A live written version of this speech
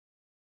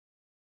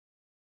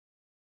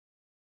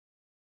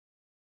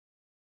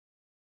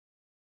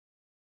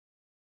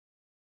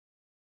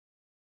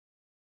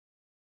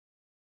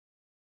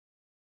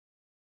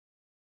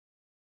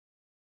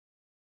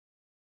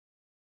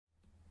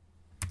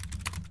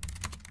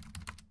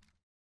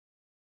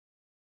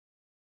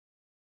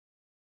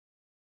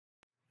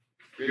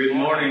Good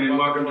morning and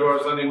welcome to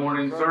our Sunday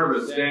morning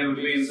service. Stand with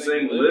me and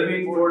sing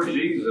Living for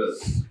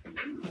Jesus.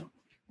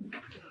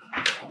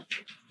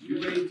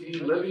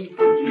 U18, Living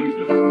for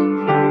Jesus.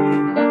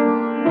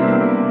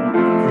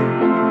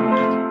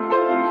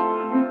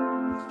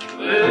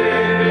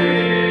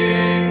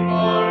 Living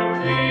for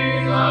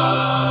Jesus,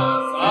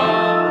 a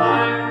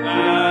life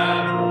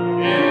that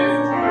is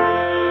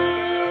true.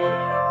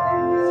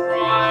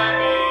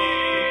 Striving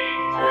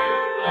to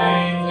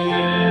please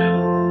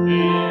Him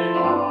in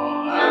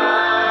all that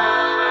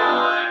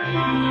I do.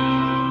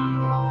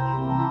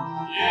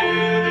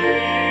 Yielding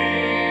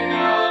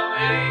of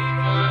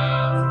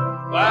angels,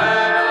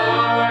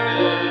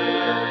 glad-hearted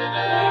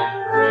and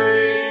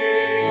free.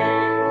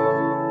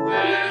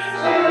 This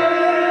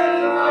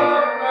is the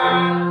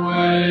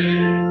pathway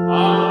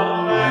of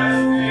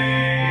blessing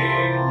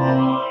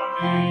for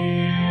me.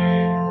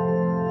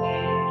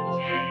 Oh,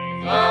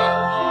 Jesus,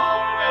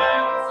 Lord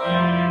and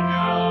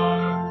Savior,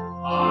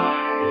 I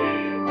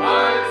give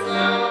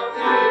myself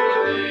to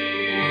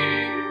Thee.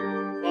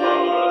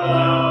 For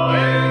Thou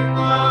is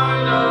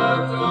mine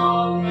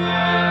atonement,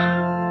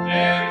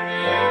 and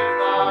gives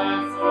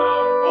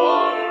Thyself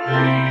for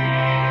me.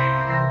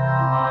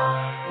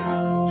 I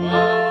have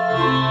no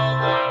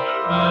other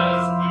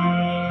master,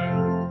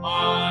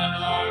 my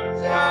heart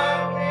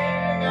shall be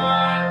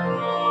Thy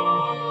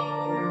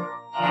throne.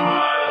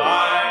 My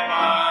life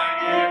I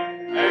give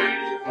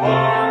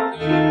henceforth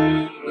to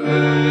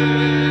live,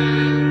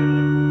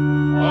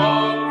 O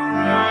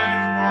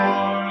Christ,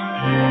 for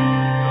Thee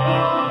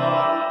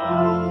alone.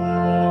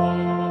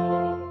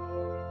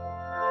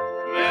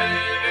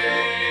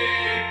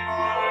 Living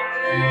for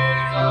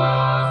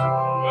Jesus,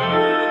 who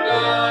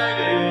died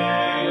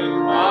in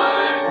my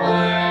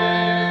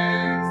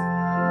place,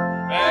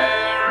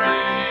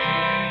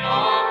 bearing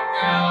on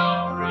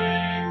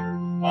Calvary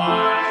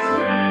my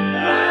sin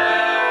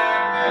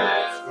and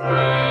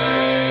disgrace.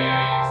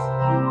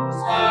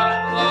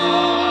 Such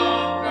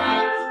love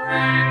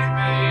constrains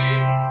me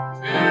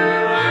to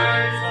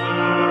answer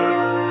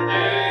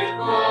His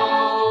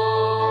call.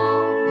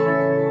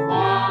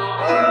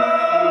 Follow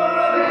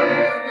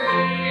His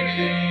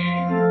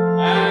leading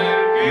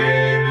and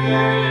give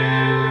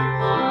Him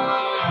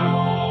my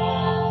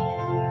all.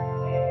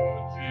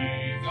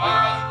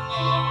 Jesus,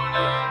 Lord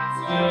and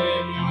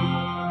Savior,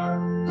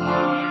 I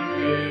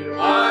give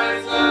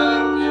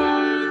myself to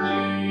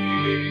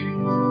Thee.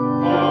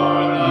 For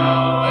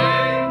Thou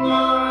is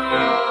my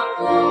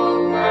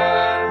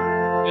atonement,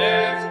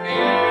 yes,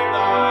 give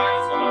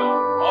Thyself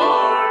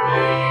for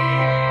me.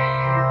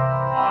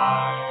 I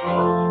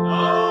owe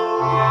no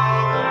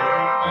other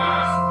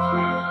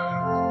master,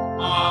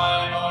 my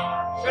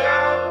heart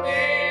shall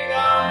be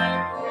Thy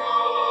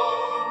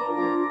throne.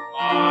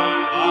 My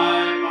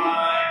life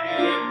I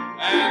give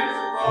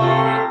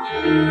henceforth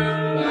to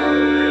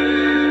live,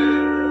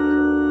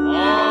 O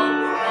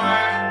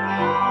Christ,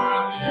 for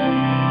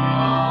Thee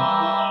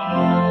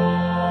alone.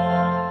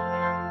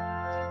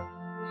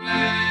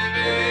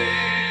 Living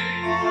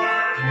for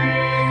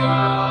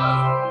Jesus,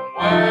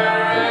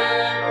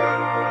 wherever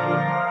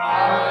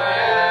I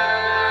am,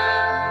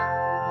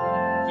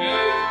 doing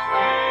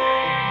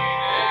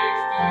each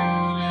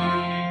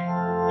duty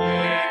in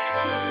His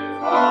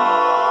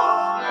holy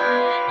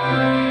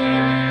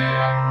name,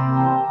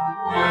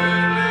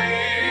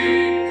 willing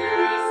to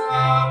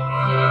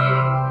suffer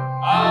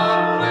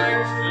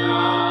affliction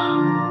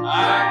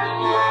and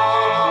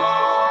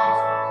loss,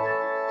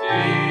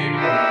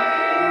 demons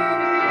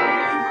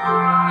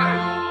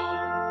trial,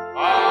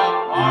 a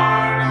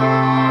part of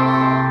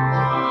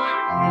my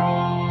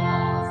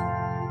cross.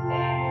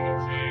 Oh,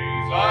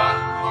 Jesus,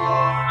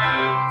 Lord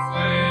and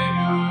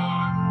Savior,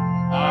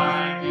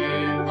 I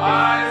give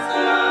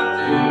myself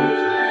to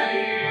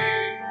Thee.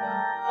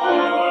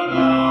 For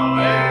Thou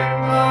is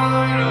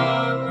mine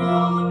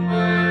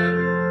atonement,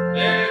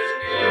 yes,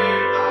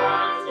 give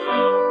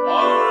Thyself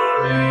for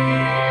me.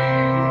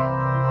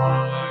 I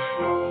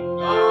owe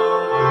no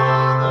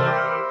other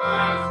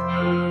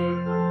master,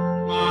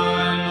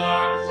 my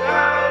Lord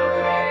shall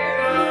be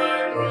Thy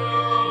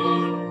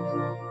throne.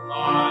 My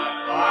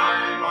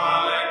life I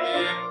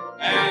give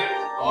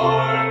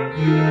henceforth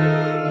to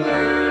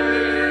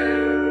live,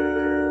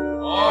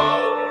 O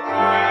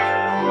Christ,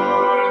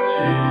 for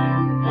Thee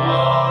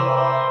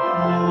alone.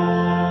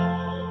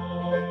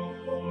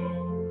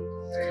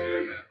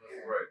 Amen. Let's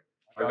pray.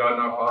 Our God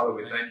and our Father,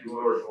 we thank You,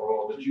 Lord, for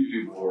all that You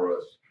do for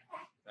us.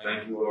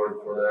 Thank You, Lord,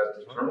 for that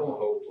eternal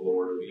hope,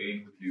 Lord, of being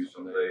with You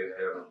someday in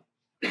heaven.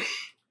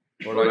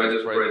 Lord, I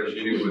just pray that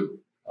You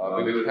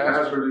would be with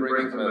Pastor who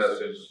brings the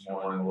message this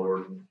morning,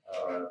 Lord.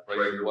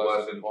 Pray Your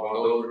blessing upon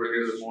those who are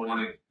here this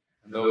morning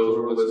and those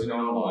who are listening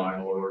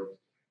online, Lord.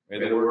 May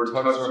the word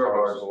touch their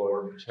hearts,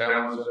 Lord, and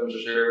challenge them to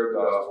share the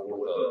gospel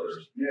with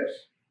others.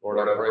 Yes. Lord,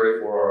 I pray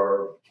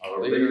for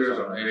our leaders,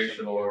 our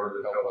nation, Lord,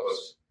 to help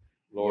us,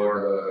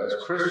 Lord, as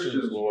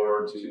Christians,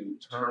 Lord, to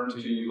turn to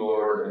You,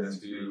 Lord,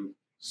 and to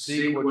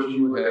seek what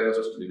You would have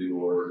us to do,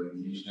 Lord,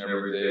 in each and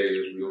every day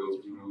as we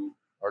go through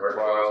our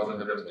trials and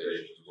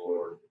temptations,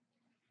 Lord.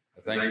 I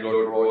I thank you,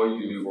 Lord, for all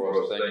you do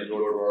for us. Thank you,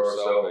 Lord, for our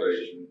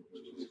salvation,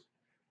 which is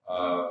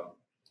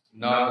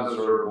not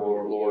deserved,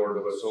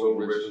 Lord, but so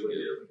richly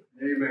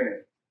given.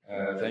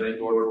 Amen. Thank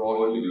you, Lord, for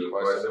all you do. In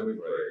Christ's name we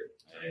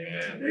pray.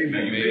 Amen.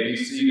 Amen. You may be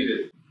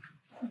seated.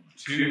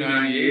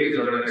 298 is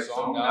our next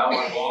song. Now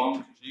I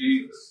belong to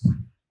Jesus.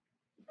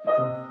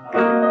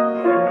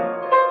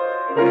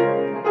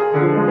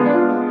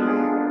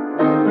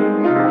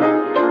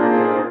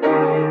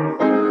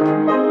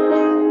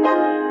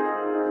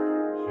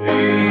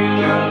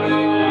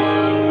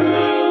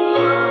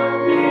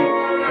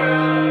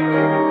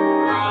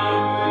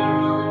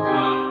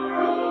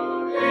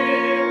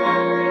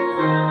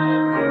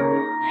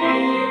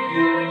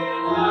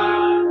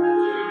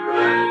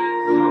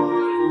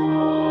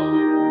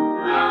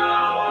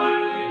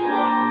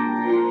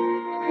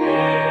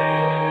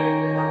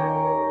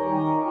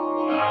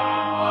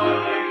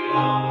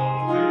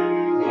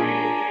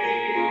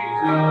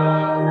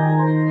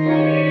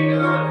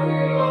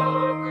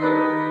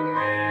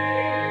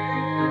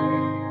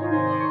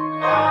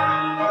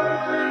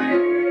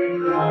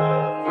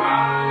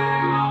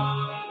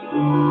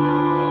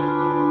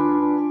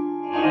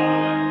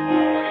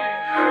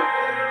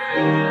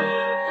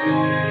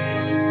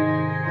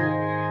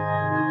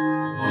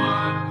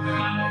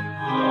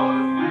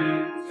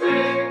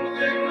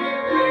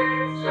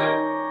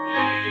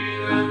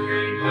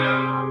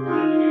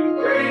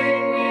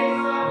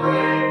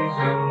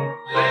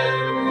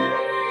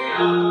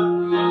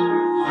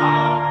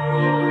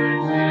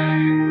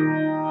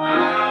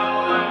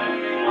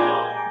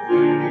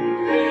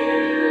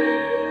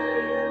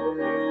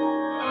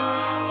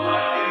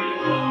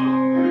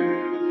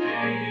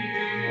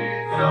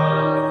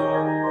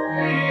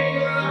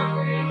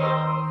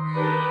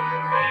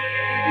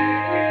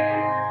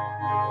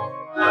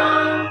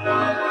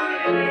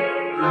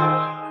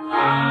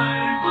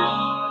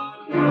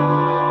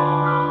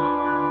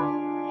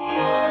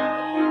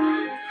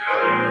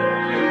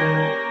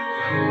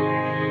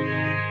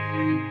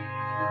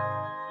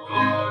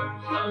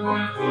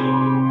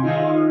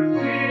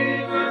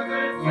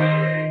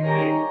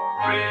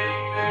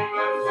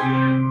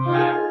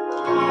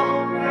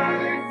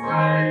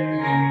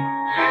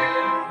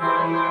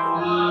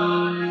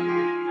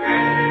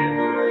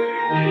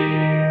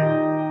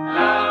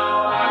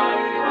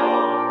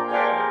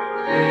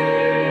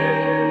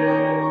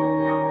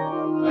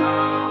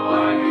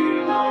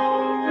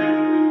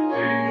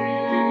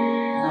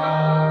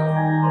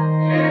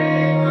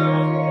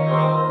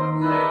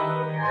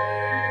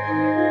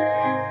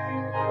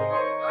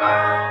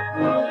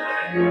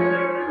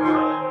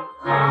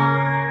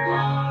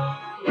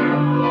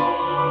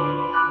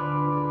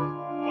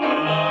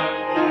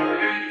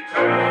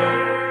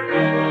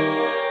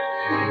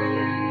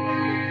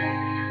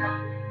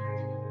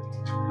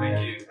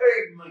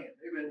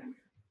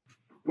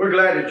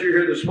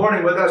 You're here this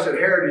morning with us at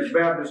Heritage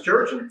Baptist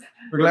Church, and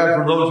we're glad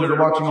for those that are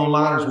watching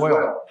online as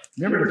well.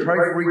 Remember to pray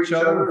for each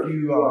other. If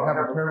you have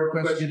a prayer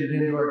request, get it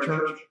into our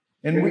church,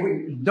 and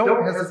we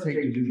don't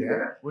hesitate to do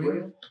that. Will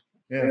you?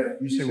 Yeah.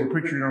 You say, "Well,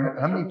 preacher,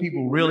 how many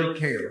people really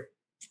care?"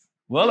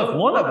 Well, if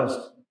one of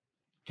us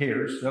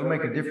cares, that'll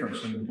make a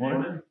difference. And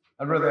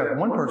I'd rather have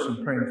one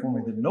person praying for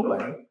me than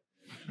nobody.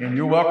 And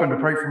you're welcome to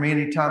pray for me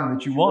anytime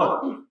that you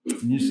want.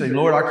 And you say,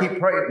 "Lord, I keep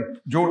praying,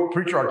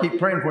 preacher, I keep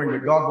praying for you,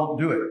 but God won't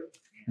do it."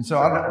 And so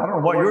I don't know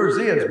what yours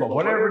is, but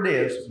whatever it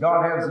is,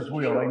 God has His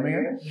will.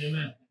 Amen?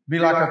 Amen. Be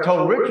like I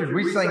told Richard.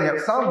 We sang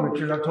that song,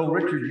 Richard. I told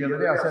Richard the other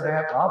day, I said,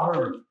 I've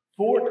heard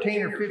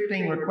 14 or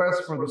 15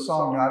 requests for the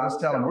song, and I just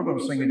tell them we're going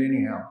to sing it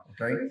anyhow.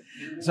 Okay?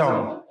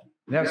 So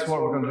that's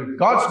what we're going to do.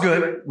 God's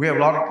good. We have a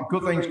lot of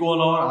good things going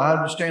on. I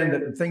understand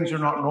that things are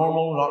not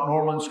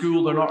normal in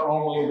school. They're not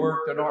normal at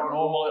work. They're not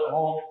normal at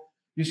home.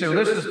 You say, well,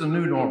 this is the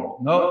new normal.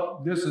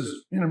 No, this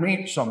is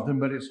intermediate something,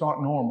 but it's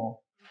not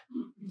normal.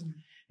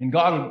 And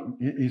God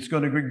is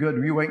going to be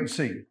good. You wait and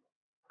see.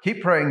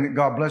 Keep praying that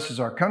God blesses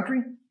our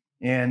country.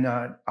 And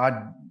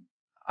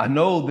I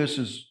know this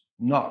is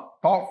not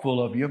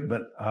thoughtful of you,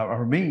 but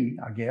or me,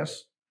 I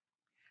guess.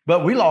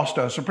 But we lost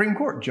a Supreme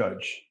Court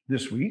judge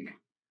this week.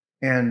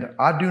 And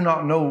I do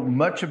not know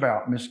much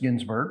about Miss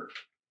Ginsburg,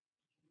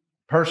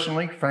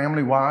 personally,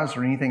 family-wise,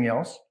 or anything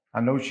else. I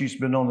know she's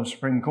been on the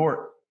Supreme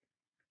Court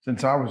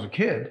since I was a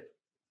kid.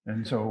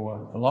 And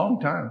so a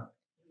long time.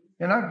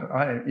 And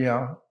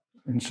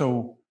And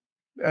so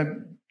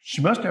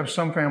she must have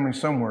some family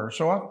somewhere.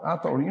 So I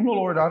thought,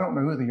 Lord, I don't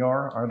know who they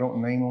are. I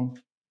don't name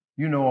them.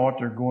 You know what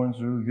they're going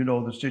through. You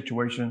know the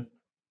situation.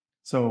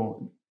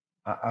 So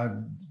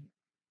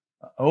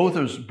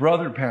Otha's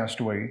brother passed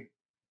away,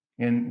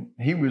 and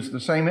he was the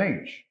same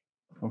age.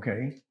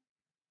 Okay.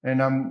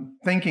 And I'm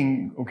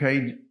thinking,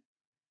 okay,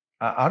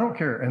 I don't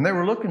care. And they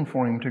were looking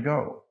for him to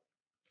go.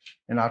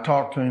 And I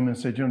talked to him and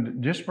said,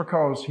 just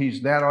because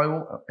he's that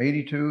old,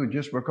 82, and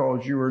just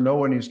because you were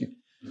knowing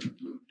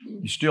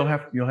you'll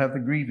have the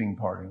grieving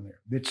part in there.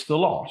 It's the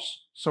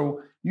loss.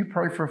 So you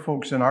pray for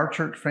folks in our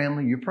church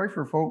family. You pray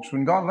for folks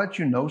when God lets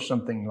you know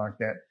something like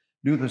that.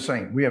 Do the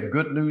same. We have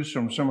good news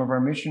from some of our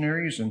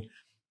missionaries, and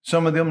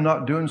some of them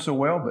not doing so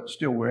well, but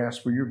still we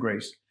ask for your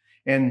grace.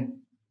 And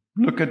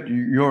look at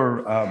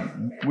your,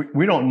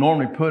 we don't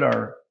normally put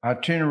our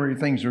itinerary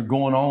things that are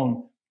going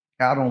on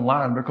out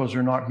online because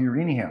they're not here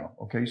anyhow.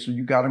 Okay, so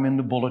you got them in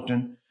the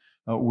bulletin.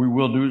 We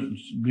will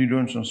be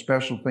doing some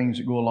special things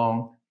that go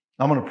along.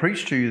 I'm going to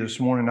preach to you this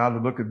morning out of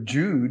the book of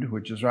Jude,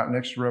 which is right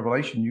next to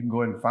Revelation. You can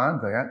go ahead and find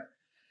that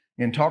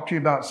and talk to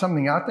you about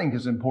something I think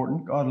is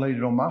important. God laid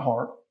it on my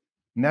heart,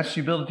 and that's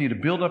the ability to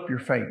build up your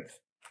faith.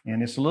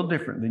 And it's a little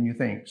different than you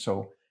think.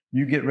 So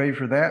you get ready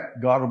for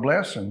that. God will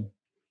bless. And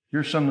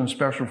here's something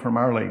special from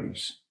our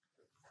ladies.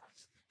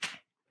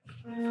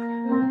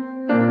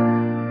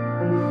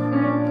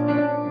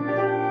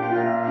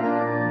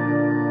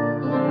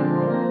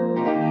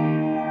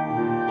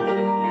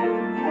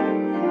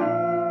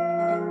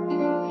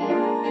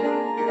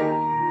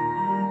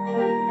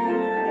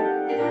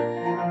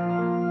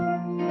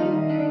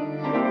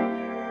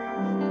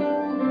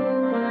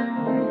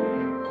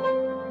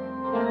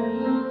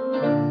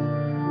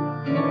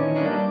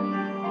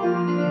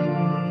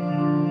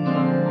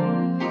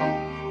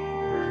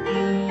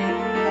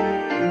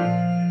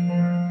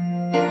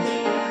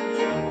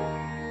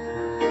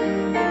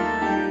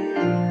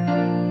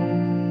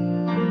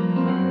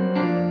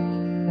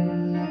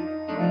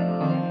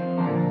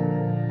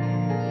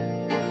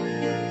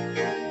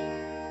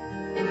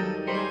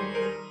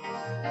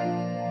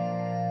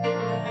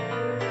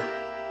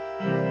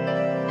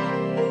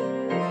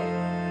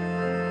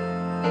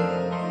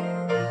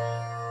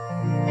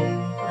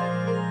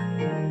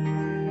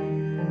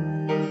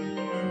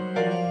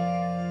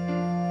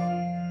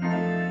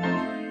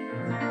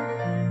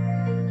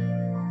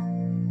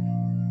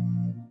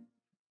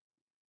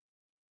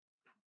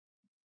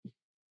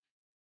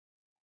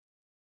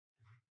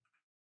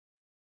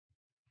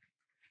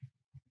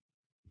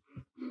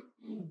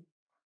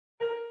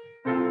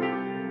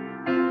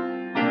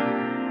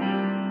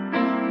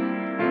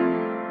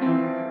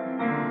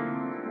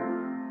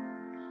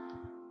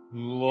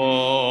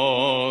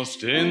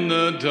 Lost in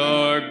the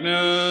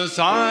darkness,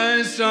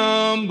 I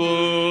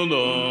stumbled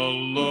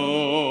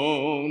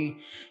alone,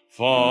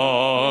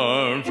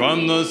 far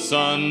from the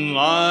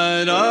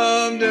sunlight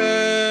of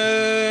day.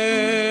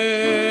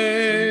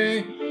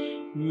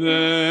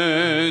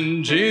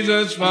 Then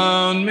Jesus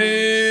found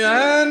me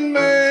and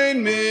made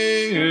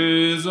me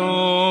his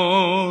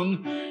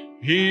own.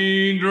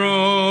 He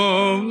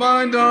drove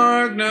my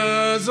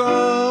darkness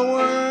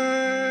away.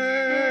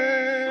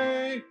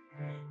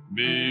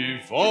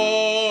 Before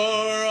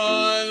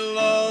I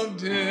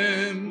loved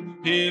him,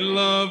 he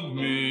loved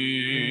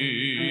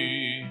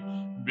me.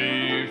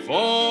 Before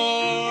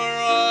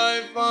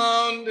I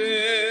found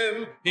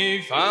him,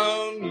 he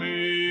found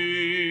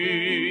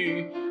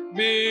me.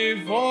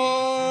 Before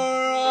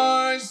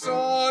I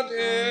sought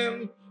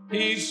him,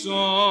 he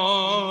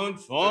sought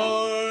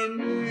for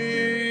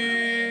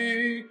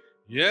me.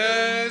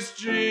 Yes,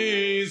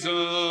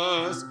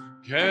 Jesus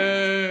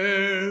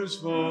cares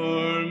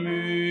for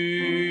me.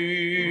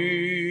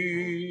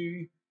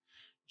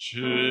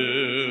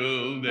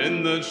 Chilled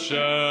in the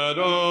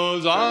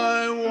shadows,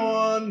 I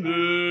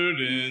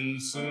wandered in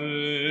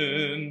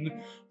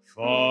sin,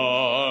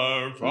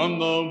 far from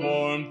the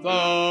warmth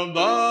of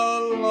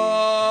the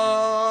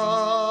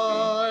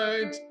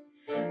light.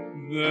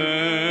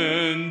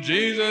 Then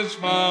Jesus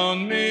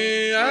found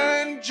me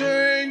and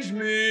changed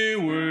me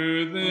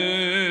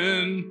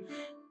within,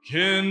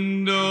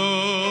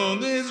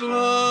 kindled his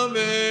love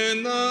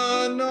in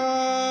the night.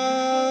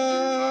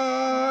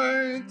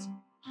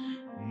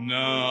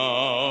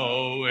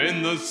 Now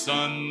in the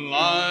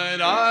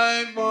sunlight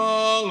I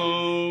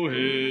follow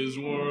his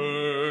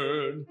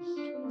word,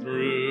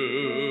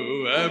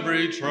 through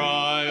every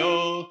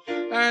trial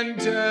and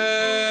test.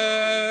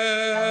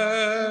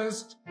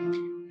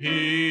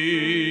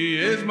 He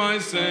is my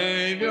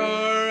Savior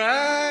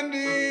and he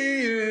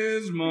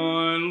is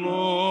my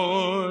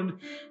Lord.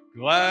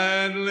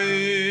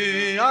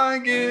 Gladly I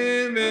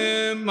give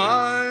him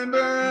my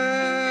best.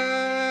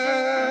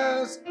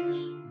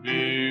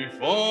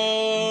 Before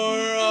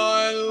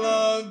I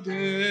loved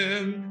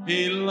him,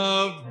 he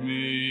loved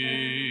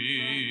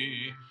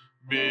me.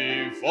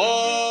 Before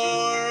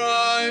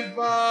I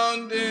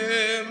found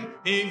him,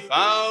 he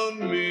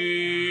found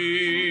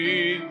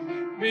me.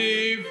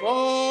 Before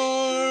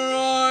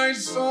I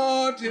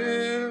sought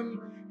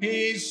him,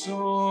 he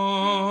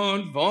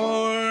sought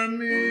for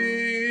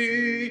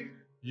me.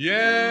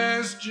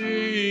 Yes,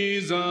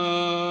 Jesus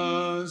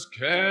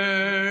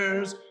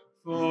cares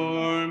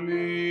for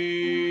me.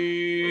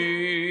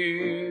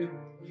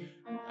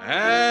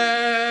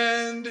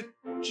 And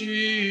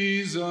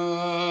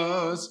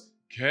Jesus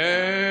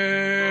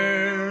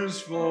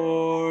cares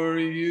for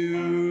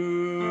you.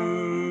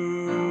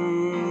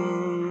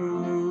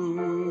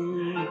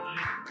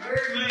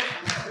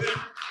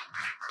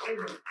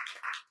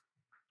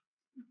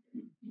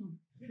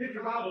 Get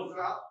your Bibles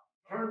out,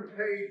 turn to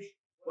page,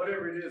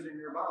 whatever it is in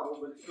your Bible,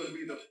 but it's going to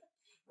be the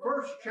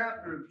first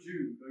chapter of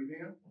Jude,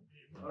 amen?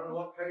 I don't know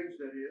what page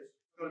that is.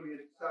 It's going to be an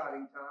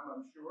exciting time,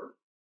 I'm sure.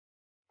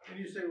 And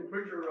you say, well,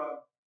 preacher,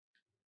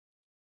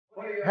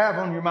 what do you Have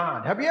on your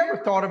mind. Have you ever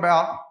thought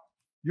about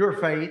your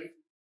faith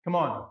Come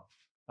on.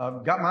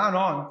 Got mine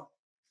on.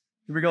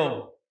 Here we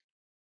go.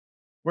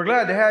 We're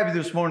glad to have you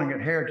this morning at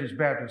Heritage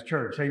Baptist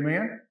Church.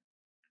 Amen.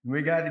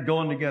 We got it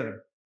going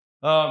together.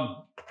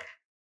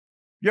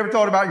 You ever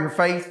thought about your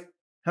faith?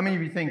 How many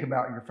of you think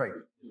about your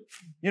faith?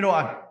 You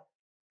know,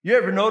 you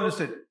ever notice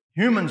that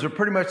humans are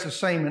pretty much the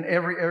same in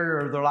every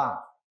area of their life?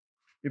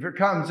 If it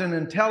comes in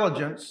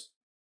intelligence,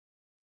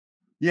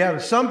 you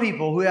have some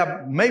people who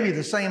have maybe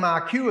the same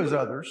IQ as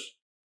others,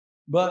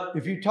 but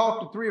if you talk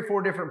to 3 or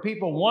 4 different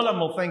people, one of them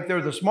will think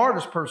they're the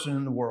smartest person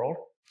in the world.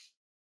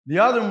 The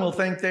other one will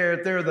think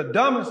they're the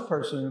dumbest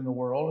person in the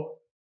world.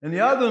 And the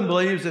other one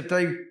believes that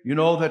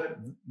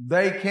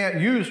they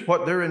can't use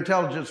what their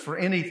intelligence for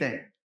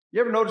anything.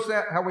 You ever notice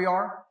that, how we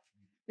are?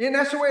 And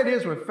that's the way it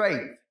is with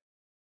faith.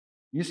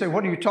 You say,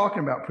 what are you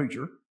talking about,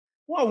 preacher?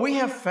 Well, we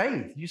have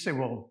faith. You say,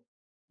 well,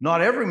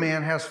 not every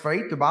man has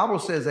faith. The Bible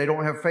says they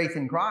don't have faith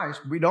in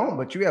Christ. We don't,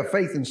 but you have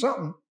faith in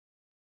something.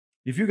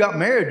 If you got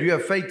married, you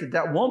have faith that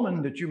that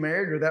woman that you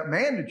married or that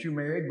man that you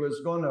married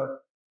was going to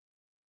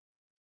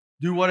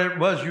do what it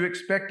was you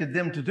expected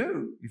them to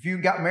do. If you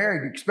got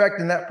married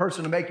expecting that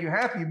person to make you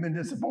happy, you've been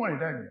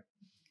disappointed, haven't you?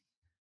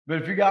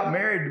 But if you got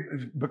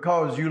married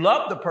because you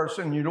love the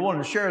person, you don't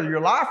want to share your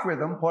life with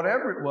them,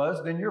 whatever it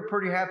was, then you're a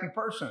pretty happy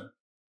person,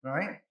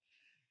 right?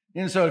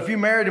 And so if you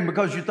married him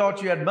because you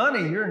thought you had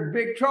money, you're in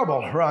big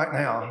trouble right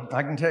now.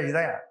 I can tell you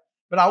that.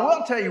 But I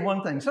will tell you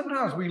one thing.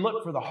 Sometimes we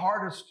look for the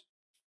hardest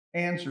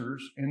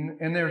answers,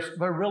 and they're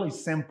really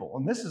simple.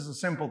 And this is a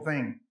simple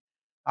thing.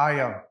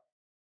 I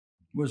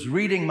was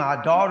reading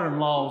my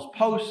daughter-in-law's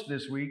post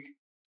this week.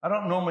 I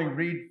don't normally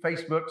read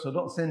Facebook, so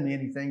don't send me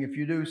anything. If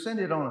you do, send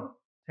it on a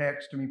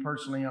text to me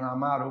personally, and I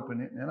might open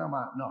it, and I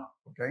might not,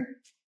 okay?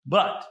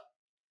 But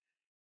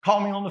call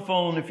me on the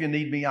phone if you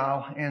need me.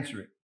 I'll answer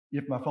it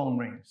if my phone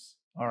rings.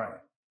 All right.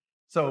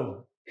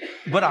 So,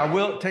 but I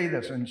will tell you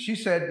this. And she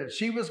said that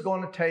she was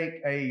going to take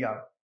a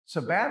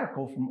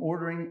sabbatical from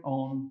ordering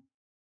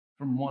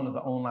from one of the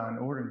online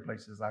ordering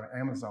places like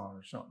Amazon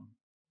or something.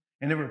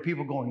 And there were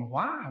people going,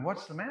 why?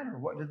 What's the matter?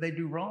 What did they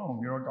do wrong?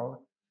 You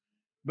know,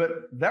 but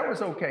that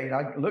was okay.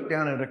 I looked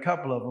down at a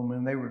couple of them,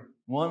 and they were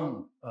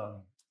one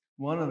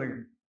of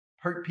the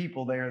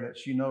people there that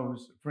she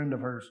knows, a friend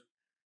of hers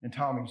and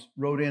Tommy's,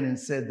 wrote in and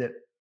said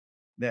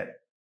that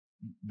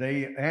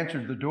they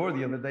answered the door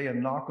the other day,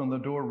 and knock on the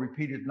door,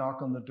 repeated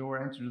knock on the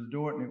door, answered the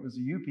door, and it was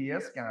a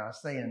UPS guy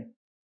saying,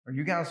 are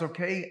you guys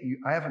okay?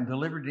 I haven't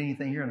delivered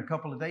anything here in a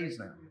couple of days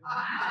now.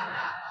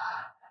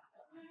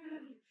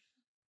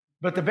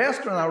 But the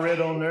best one I read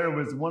on there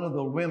was one of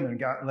the women.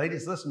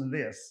 Ladies, listen to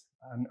this.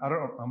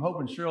 I'm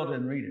hoping Cheryl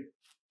didn't read it.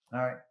 All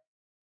right.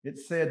 It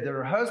said that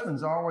her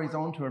husband's always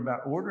on to her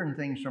about ordering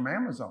things from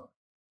Amazon.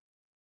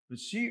 But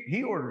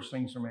he orders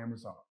things from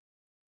Amazon.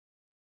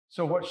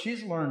 So what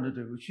she's learned to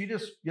do, she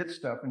just gets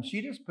stuff and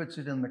she just puts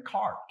it in the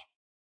cart.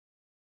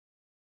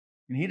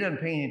 And he doesn't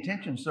pay any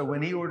attention. So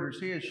when he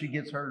orders his, she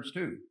gets hers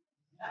too.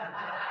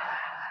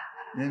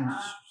 And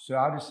so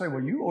I just say,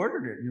 well, you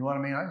ordered it. You know what I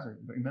mean? I say,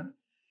 amen.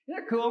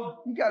 Isn't that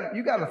cool?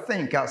 You got to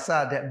think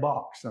outside that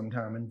box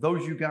sometime. And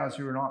those you guys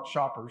who are not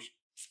shoppers,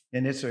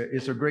 and it's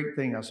a great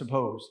thing, I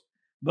suppose.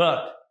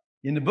 But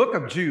in the book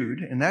of Jude,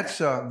 and that's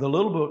the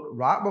little book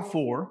right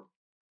before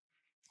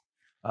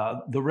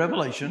the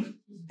Revelation,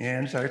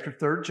 and it's after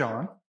 3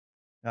 John.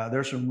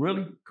 There's some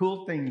really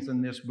cool things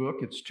in this book.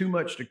 It's too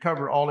much to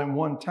cover all in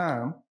one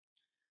time,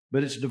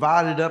 but it's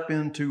divided up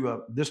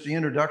into the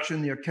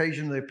introduction, the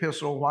occasion, the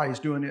epistle, why he's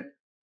doing it.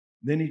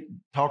 Then he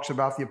talks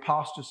about the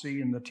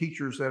apostasy and the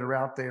teachers that are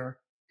out there.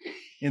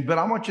 But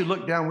I want you to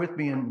look down with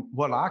me in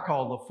what I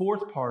call the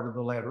fourth part of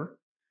the letter,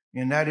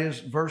 and that is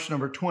verse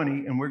number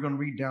 20, and we're going to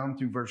read down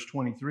through verse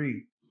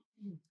 23.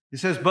 It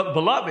says, but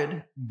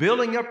beloved,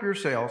 building up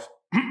yourselves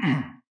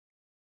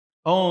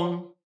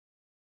on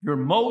your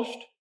most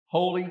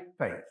holy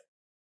faith,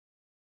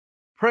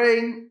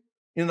 praying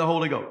in the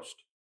Holy Ghost,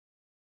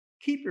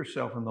 keep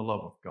yourself in the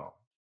love of God,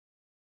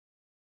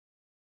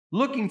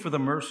 looking for the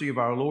mercy of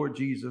our Lord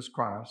Jesus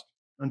Christ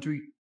unto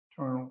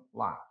eternal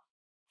life.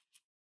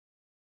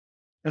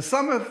 And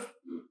some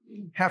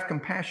have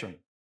compassion,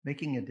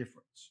 making a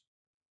difference.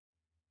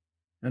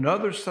 And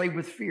others say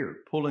with fear,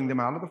 pulling them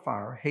out of the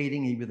fire,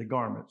 hating even the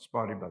garment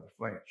spotted by the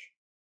flesh.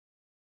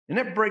 And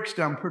that breaks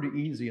down pretty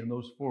easy in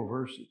those 4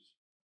 verses.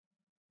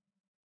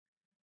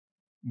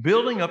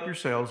 Building up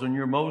yourselves on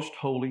your most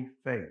holy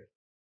faith.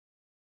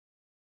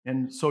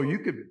 And so you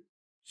could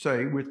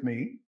say with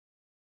me,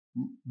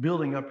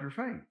 building up your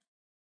faith.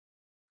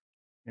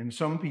 And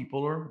some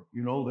people are,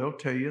 they'll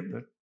tell you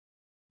that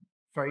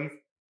faith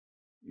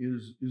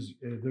is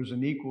there's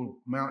an equal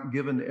amount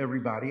given to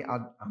everybody. I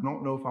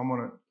don't know if I'm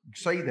going to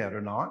say that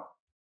or not,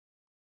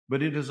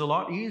 but it is a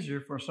lot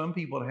easier for some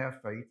people to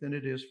have faith than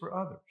it is for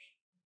others.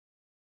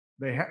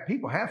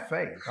 People have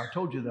faith. I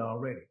told you that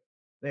already.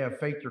 They have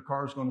faith their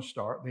car's going to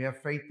start. They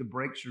have faith the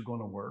brakes are going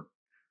to work.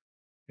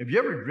 Have you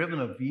ever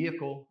driven a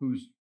vehicle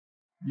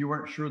you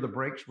weren't sure the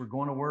brakes were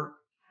going to work?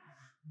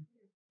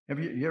 Have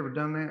you ever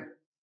done that?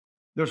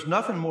 There's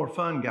nothing more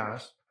fun,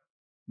 guys,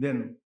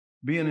 than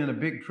being in a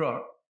big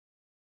truck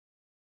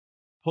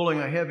pulling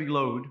a heavy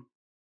load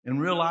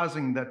and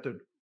realizing that the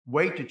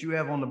weight that you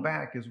have on the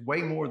back is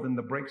way more than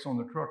the brakes on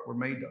the truck were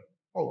made to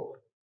hold.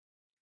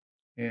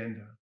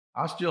 And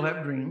I still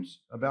have dreams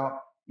about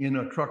in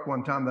a truck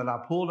one time that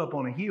I pulled up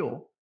on a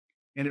hill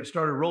and it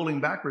started rolling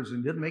backwards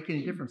and didn't make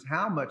any difference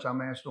how much I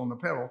mashed on the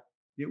pedal.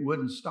 It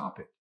wouldn't stop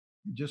it.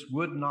 It just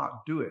would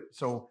not do it.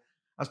 So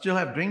I still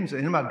have dreams.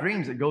 And in my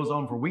dreams, it goes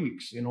on for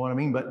weeks, you know what I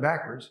mean? But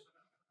backwards.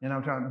 And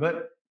I'm trying,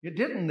 but it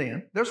didn't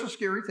then. There's a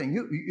scary thing.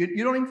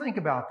 You don't even think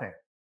about that.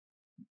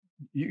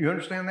 You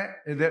understand that?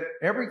 That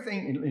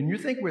everything, and you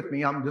think with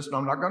me, I'm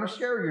not going to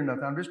scare you or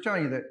nothing. I'm just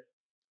telling you that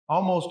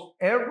almost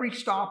every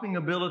stopping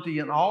ability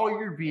in all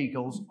your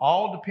vehicles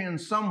all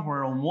depends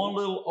somewhere on one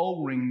little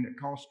O-ring that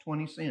costs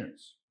 20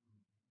 cents.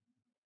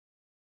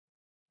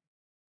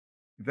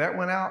 If that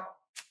went out,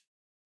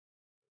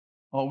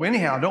 oh,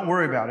 anyhow, don't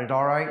worry about it,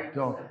 all right?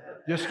 So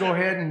just go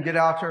ahead and get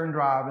out there and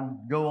drive and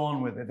go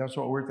on with it. That's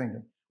what we're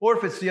thinking. Or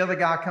if it's the other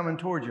guy coming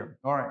towards you,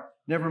 all right,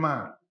 never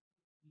mind.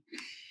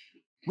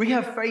 We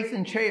have faith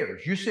in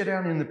chairs. You sit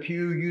down in the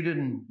pew, you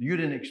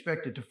didn't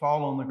expect it to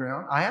fall on the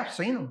ground. I have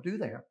seen them do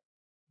that.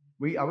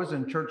 I was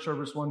in church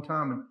service one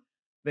time,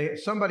 and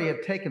somebody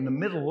had taken the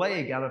middle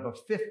leg out of a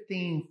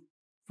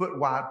 15-foot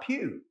wide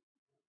pew.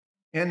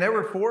 And there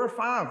were 4 or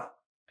 5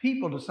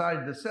 people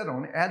decided to sit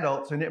on it,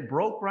 adults, and it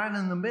broke right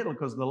in the middle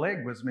because the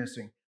leg was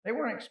missing. They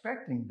weren't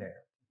expecting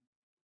that.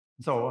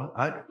 So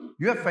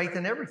you have faith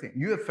in everything.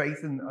 You have faith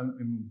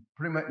in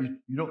pretty much,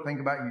 you don't think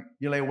about,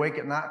 you lay awake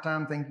at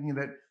nighttime thinking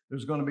that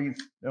there's going to be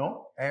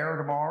air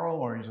tomorrow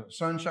or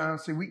sunshine.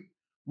 See,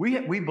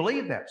 we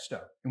believe that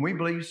stuff, and we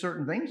believe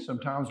certain things.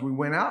 Sometimes we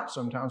win out,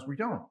 sometimes we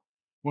don't.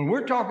 When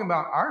we're talking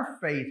about our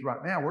faith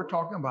right now, we're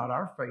talking about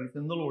our faith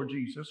in the Lord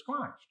Jesus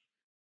Christ.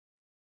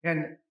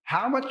 And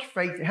how much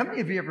faith, how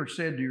many of you ever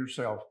said to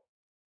yourself,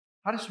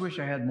 I just wish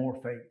I had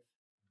more faith.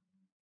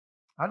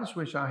 I just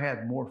wish I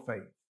had more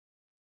faith.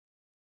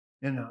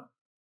 And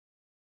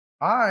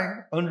I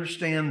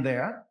understand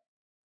that.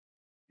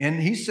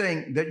 And he's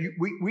saying that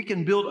we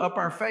can build up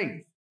our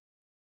faith.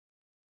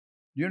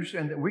 You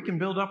understand that we can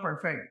build up our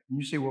faith? And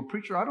you say, well,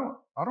 preacher, I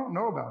don't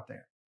know about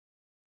that.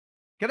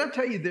 Can I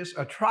tell you this?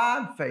 A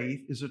tried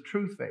faith is a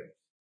true faith.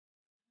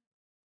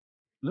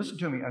 Listen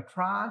to me. A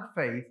tried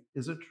faith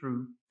is a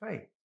true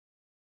faith.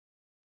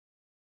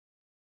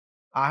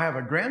 I have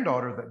a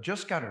granddaughter that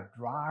just got her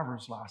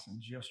driver's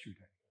license yesterday.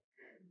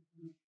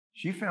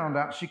 She found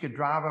out she could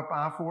drive up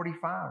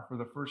I-45 for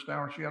the first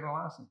hour she had a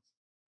license.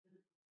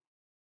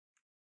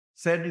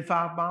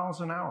 75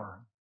 miles an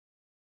hour.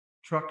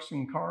 Trucks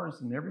and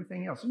cars and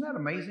everything else. Isn't that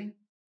amazing?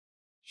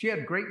 She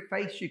had great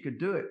faith she could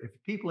do it. If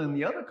people in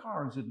the other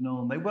cars had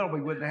known, they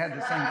probably wouldn't have had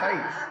the same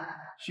faith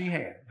she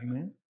had.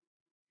 Amen?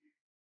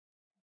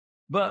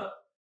 But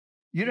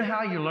you know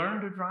how you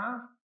learn to drive?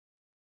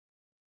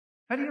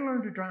 How do you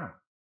learn to drive?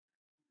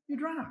 You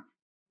drive.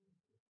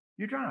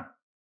 You drive.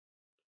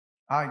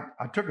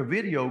 I took a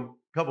video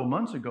a couple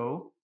months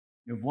ago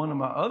of one of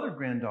my other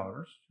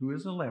granddaughters who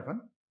is 11.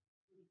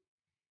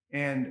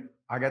 And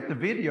I got the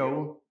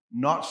video,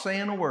 not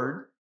saying a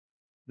word.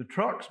 The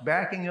truck's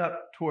backing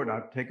up toward, I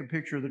take a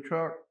picture of the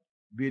truck,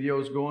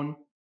 video's going.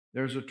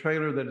 There's a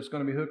trailer that it's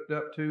going to be hooked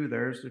up to.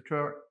 There's the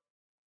truck.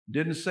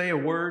 Didn't say a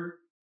word.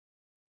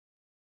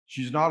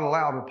 She's not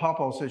allowed. Her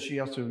papa says she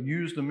has to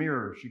use the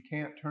mirrors. She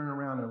can't turn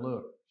around and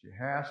look. She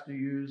has to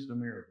use the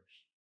mirrors.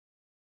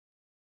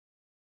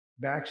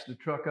 Backs the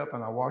truck up,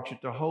 and I watch it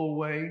the whole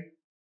way.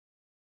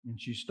 And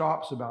she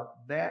stops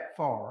about that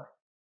far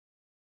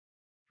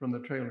from the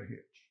trailer hitch.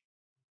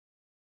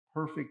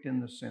 Perfect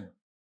in the center.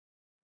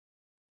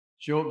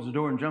 She opens the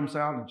door and jumps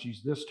out, and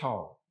she's this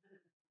tall.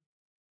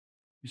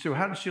 You say, well,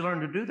 how did she learn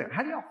to do that?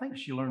 How do y'all think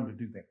she learned to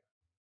do that?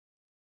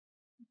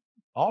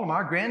 All of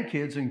my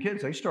grandkids and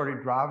kids, they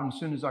started driving as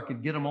soon as I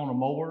could get them on a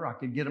mower. I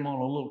could get them on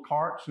a little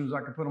cart. As soon as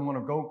I could put them on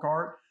a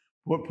go-kart,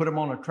 put them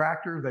on a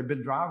tractor. They've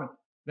been driving.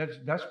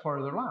 That's part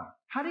of their life.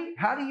 How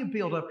do you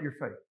build up your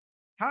faith?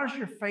 How is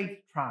your faith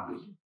tried?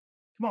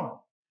 Come on.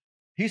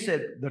 He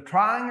said, the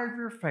trying of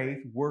your faith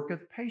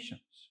worketh patience.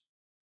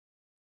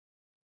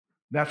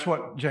 That's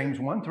what James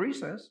 1:3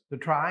 says, the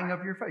trying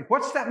of your faith.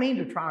 What's that mean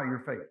to try your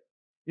faith?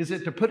 Is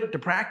it to put it to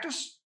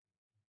practice?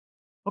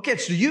 Okay,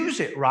 it's to use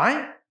it,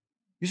 right?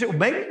 You say, well,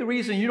 maybe the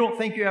reason you don't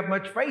think you have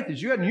much faith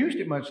is you haven't used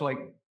it much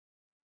lately.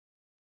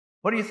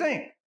 What do you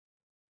think?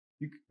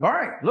 All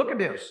right, look at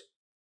this.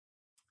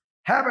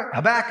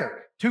 Habakkuk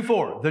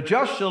 2:4, the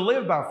just shall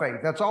live by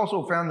faith. That's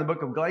also found in the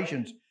book of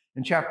Galatians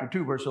in chapter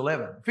 2, verse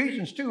 11.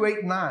 Ephesians 2:8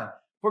 and 9.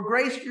 For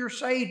grace you're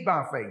saved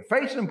by faith.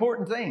 Faith's an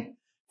important thing.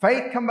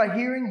 Faith come by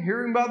hearing,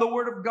 hearing by the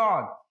word of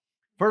God.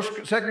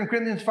 2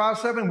 Corinthians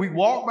 5:7, we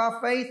walk by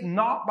faith,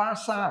 not by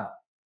sight.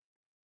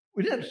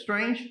 Isn't that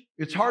strange?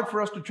 It's hard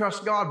for us to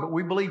trust God, but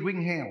we believe we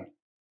can handle it.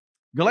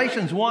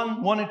 Galatians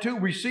 1:1 and 2,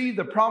 receive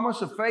the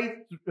promise of faith,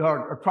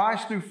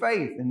 Christ through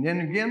faith. And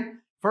then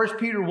again, 1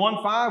 Peter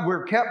 1:5,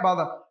 we're kept by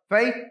the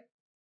faith.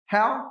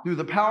 How? Through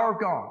the power of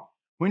God.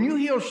 When you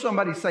hear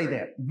somebody say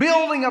that,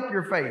 building up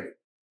your faith,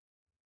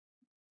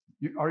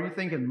 are you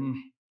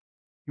thinking,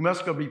 You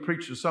must go be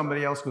preaching to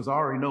somebody else because I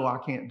already know I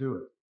can't do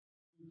it.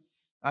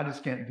 I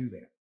just can't do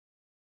that.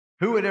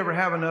 Who would ever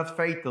have enough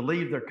faith to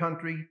leave their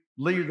country,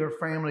 leave their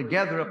family,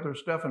 gather up their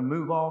stuff, and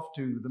move off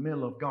to the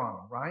middle of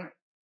Ghana, right?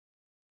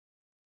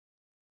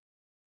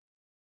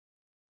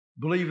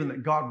 Believing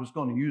that God was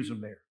going to use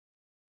them there.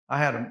 I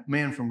had a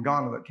man from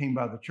Ghana that came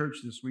by the church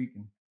this week,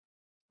 and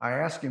I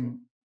asked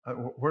him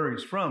where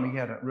he's from. He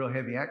had a real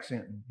heavy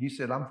accent, and he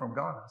said, I'm from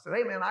Ghana. I said,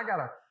 hey, man, I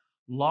got a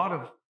lot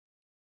of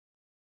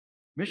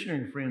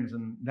missionary friends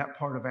in that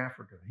part of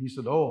Africa. He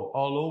said, oh,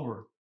 all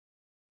over.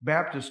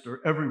 Baptists are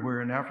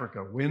everywhere in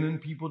Africa, winning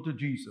people to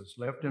Jesus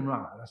left and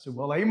right. I said,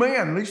 well,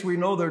 amen. At least we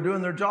know they're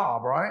doing their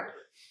job, right?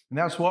 And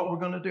that's what we're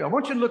going to do. I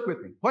want you to look with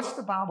me. What's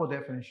the Bible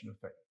definition of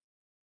faith?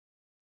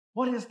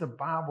 What is the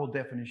Bible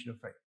definition of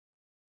faith?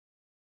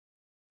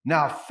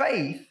 Now,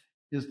 faith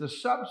is the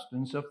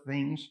substance of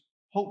things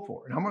hoped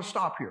for. And I'm going to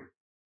stop here.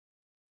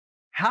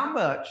 How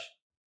much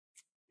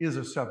is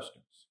a substance?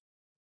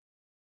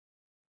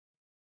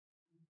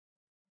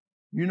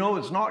 You know,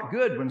 it's not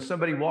good when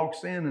somebody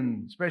walks in,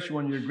 and especially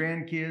when your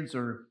grandkids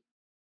or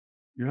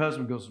your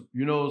husband goes,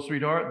 you know,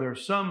 sweetheart,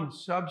 there's some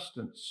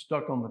substance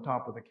stuck on the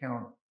top of the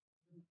counter.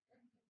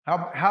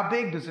 How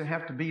big does it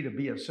have to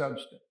be a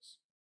substance?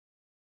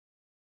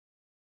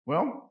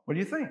 Well, what do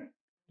you think?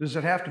 Does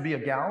it have to be a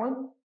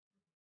gallon?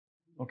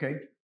 Okay.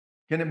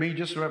 Can it be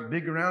just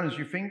big around as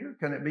your finger?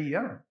 Can it be?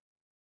 Yeah.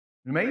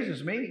 It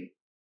amazes me.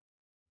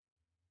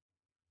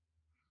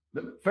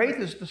 Faith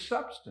is the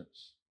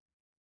substance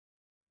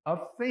of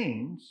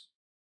things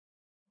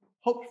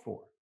hoped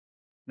for.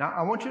 Now,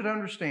 I want you to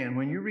understand,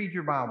 when you read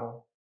your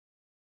Bible,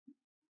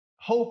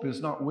 hope is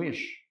not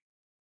wish.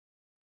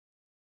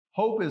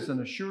 Hope is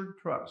an assured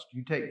trust.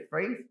 You take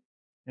faith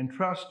and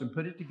trust and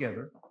put it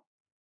together.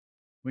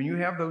 When you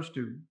have those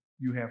two,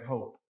 you have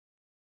hope.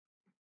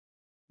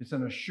 It's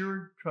an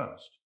assured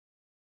trust.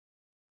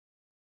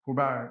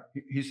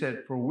 He said,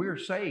 for we're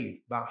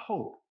saved by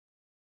hope.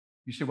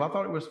 You say, well, I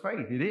thought it was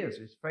faith. It is.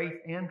 It's faith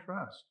and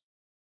trust.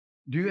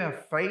 Do you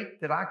have faith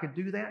that I could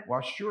do that?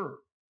 Well, sure.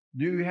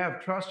 Do you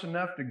have trust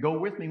enough to go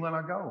with me when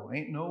I go?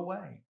 Ain't no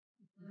way.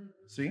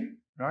 See?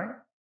 Right?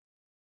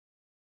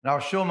 And I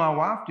was showing my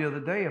wife the other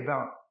day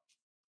about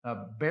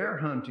bear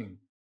hunting.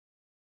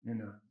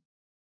 And a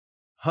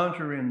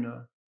hunter in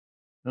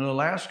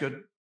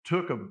Alaska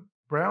took a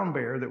brown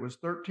bear that was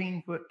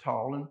 13 foot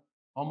tall and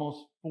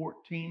almost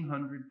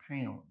 1,400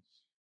 pounds.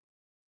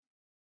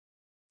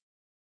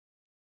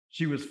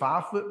 She was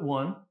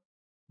 5'1",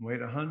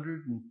 weighed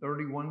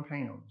 131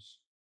 pounds,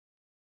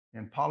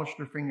 and polished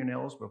her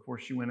fingernails before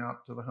she went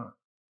out to the hunt.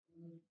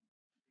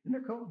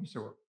 Isn't that cool? You say,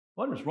 well,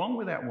 what is wrong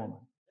with that woman?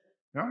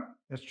 Yeah,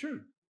 that's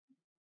true.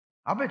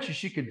 I bet you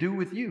she could do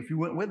with you if you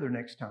went with her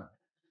next time.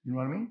 You know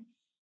what I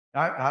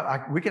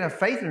mean? We can have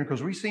faith in her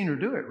because we've seen her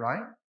do it,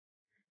 right?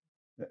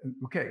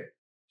 Okay.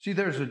 See,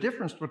 there's a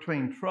difference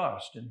between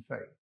trust and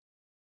faith.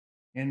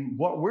 And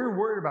what we're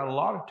worried about a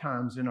lot of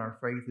times in our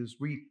faith is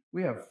we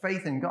have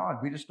faith in God.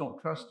 We just don't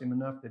trust Him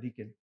enough that He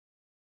can.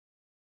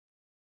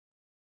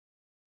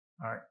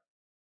 All right.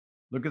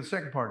 Look at the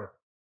second part of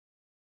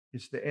it.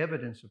 It's the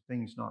evidence of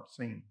things not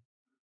seen.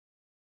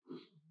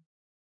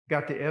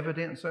 Got the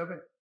evidence of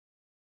it?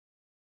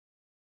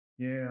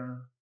 Yeah.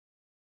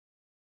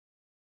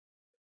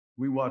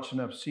 We watch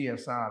enough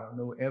CSI to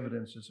know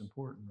evidence is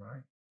important,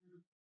 right?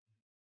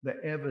 The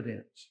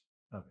evidence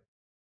of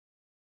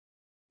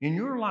it. In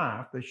your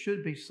life, there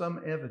should be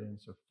some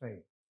evidence of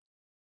faith.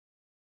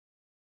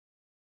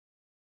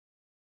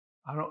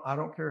 I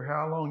don't care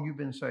how long you've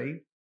been saved.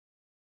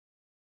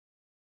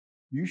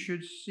 You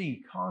should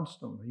see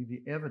constantly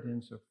the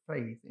evidence of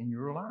faith in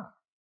your life.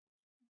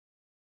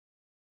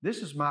 This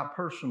is my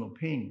personal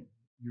opinion.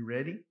 You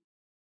ready?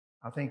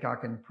 I think I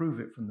can prove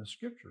it from the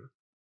Scripture.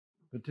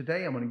 But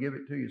today I'm going to give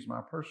it to you as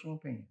my personal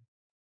opinion.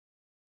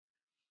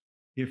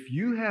 If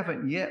you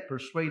haven't yet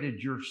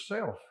persuaded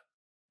yourself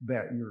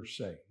that you're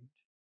saved,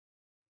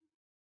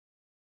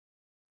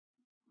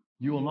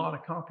 you will not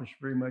accomplish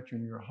very much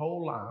in your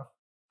whole life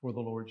for the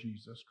Lord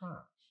Jesus Christ.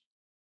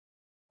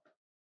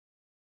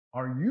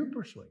 Are you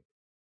persuaded?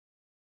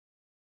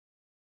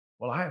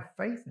 Well, I have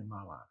faith in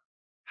my life.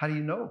 How do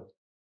you know?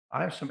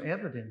 I have some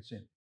evidence in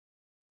it.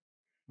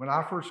 When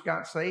I first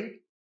got saved,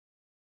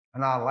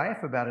 and I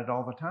laugh about it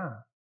all the time,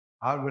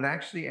 I would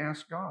actually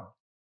ask God,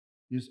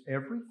 is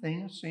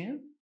everything a sin?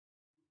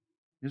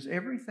 Is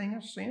everything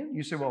a sin?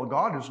 You say, well,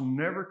 God has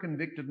never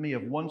convicted me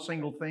of one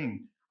single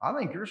thing. I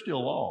think you're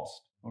still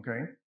lost,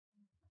 okay?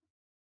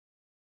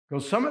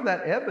 Because some of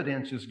that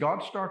evidence is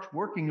God starts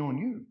working on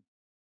you.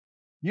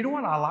 You know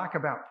what I like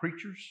about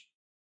preachers?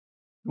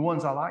 The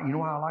ones I like, you know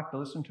why I like to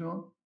listen to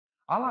them?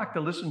 I like to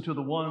listen to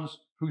the ones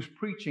whose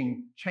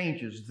preaching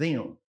changes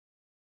them.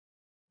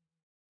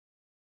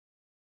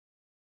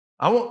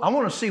 I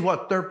want to see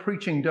what their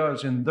preaching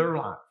does in their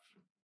life.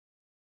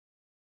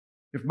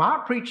 If my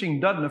preaching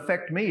doesn't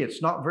affect me,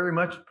 it's not very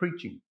much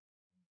preaching.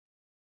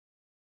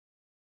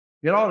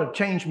 It ought to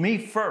change me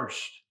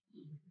first.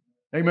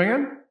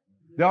 Amen?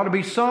 There ought to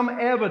be some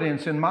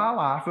evidence in my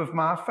life of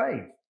my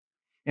faith.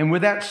 And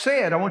with that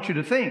said, I want you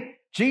to think,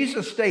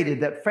 Jesus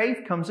stated that faith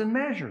comes in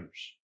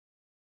measures.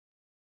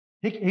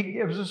 He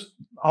gives us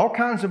all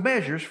kinds of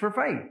measures for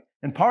faith.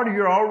 And part of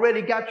you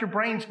already got your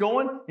brains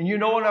going and you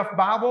know enough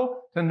Bible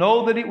to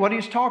know that what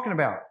he's talking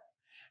about.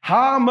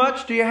 How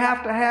much do you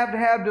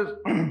have this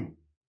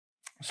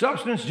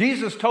substance?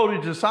 Jesus told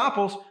his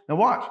disciples, now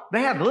watch,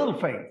 they had little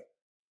faith.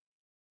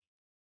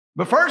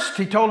 But first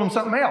he told them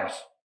something else.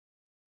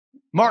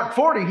 Mark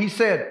 40, he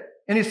said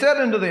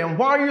unto them,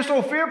 why are you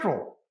so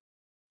fearful?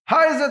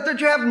 How is it that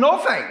you have no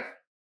faith?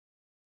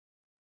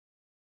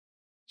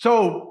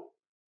 So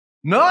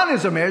none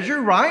is a measure,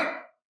 right?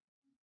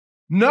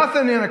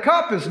 Nothing in a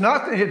cup is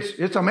nothing.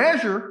 It's a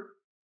measure.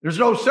 There's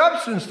no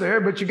substance there,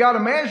 but you got to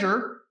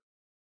measure.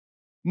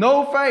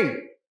 No faith.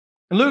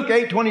 In Luke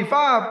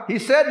 8:25, he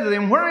said to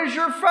them, where is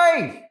your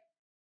faith?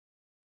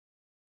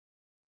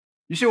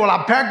 You say, well,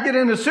 I packed it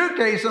in a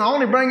suitcase and I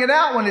only bring it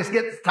out when it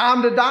gets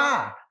time to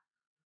die.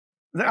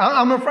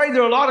 I'm afraid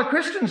there are a lot of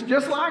Christians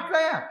just like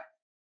that.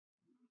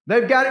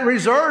 They've got it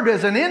reserved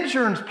as an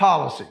insurance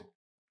policy.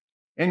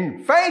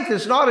 And faith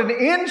is not an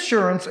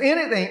insurance,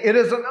 anything. It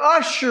is an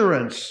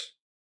assurance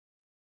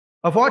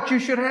of what you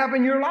should have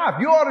in your life.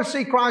 You ought to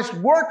see Christ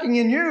working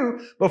in you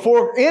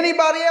before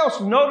anybody else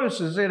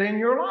notices it in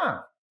your life.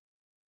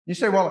 You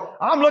say, well,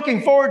 I'm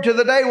looking forward to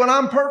the day when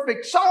I'm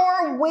perfect. So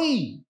are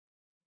we.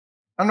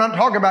 I'm not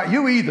talking about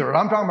you either.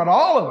 I'm talking about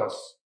all of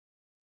us.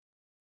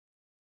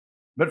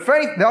 But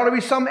faith, there ought to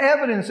be some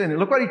evidence in it.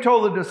 Look what he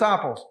told the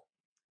disciples.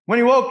 When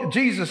he woke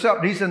Jesus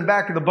up, he's in the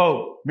back of the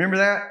boat. Remember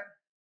that?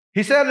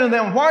 He said to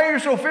them, why are you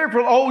so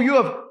fearful? Oh, you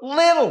have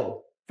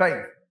little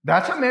faith.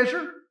 That's a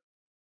measure.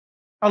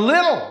 A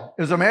little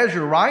is a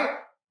measure, right?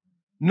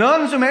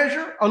 None's a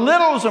measure. A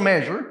little is a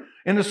measure.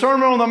 In the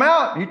Sermon on the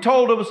Mount, he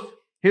told us,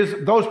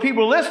 those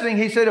people listening,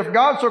 he said, if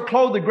God so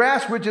clothe the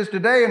grass which is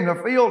today in the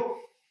field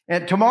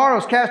and tomorrow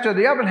is cast into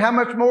the oven, how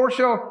much more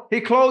shall he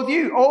clothe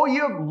you? Oh,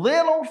 you have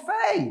little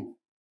faith.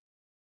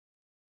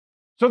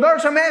 So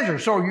there's a measure.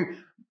 So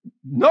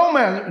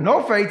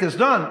no faith is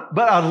done,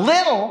 but a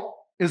little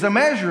is a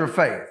measure of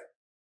faith.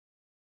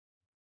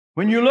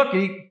 When you look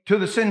to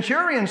the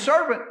centurion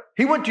servant,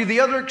 he went to the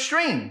other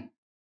extreme.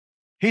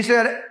 He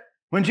said,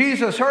 when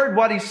Jesus heard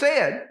what he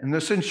said, and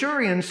the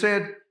centurion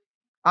said,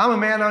 I'm a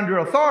man under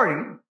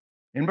authority,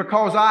 and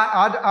because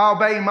I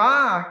obey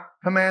my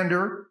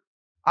commander,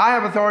 I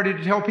have authority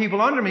to tell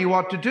people under me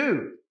what to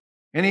do.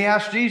 And he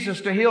asked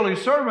Jesus to heal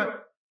his servant.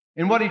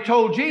 And what he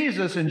told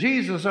Jesus, and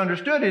Jesus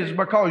understood, is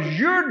because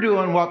you're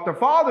doing what the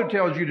Father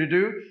tells you to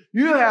do,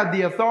 you have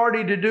the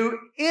authority to do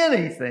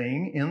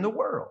anything in the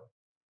world.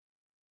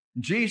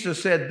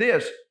 Jesus said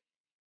this.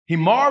 He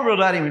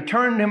marveled at him and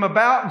turned him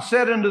about and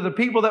said unto the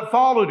people that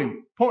followed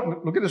him,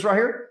 look at this right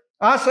here.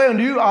 I say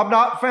unto you, I've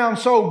not found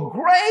so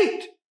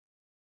great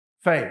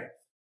faith.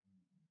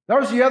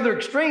 There's the other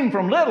extreme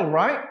from little,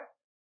 right?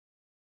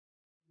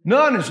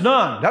 None is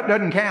none. That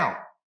doesn't count.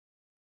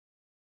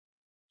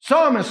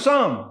 Some is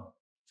some.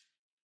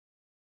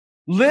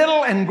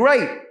 Little and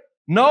great.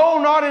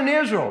 No, not in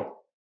Israel.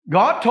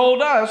 God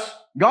told us,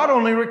 God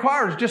only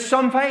requires just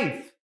some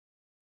faith.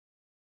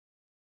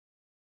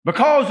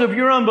 Because of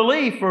your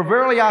unbelief, for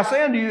verily I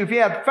say unto you, if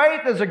you have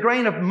faith as a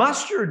grain of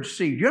mustard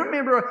seed. You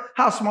remember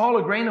how small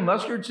a grain of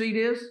mustard seed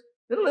is?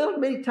 It's a little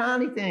bitty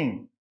tiny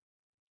thing.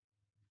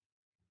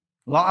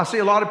 I see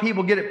a lot of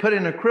people get it put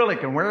in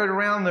acrylic and wear it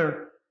around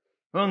their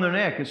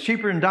neck. It's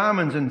cheaper than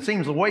diamonds and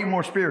seems way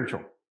more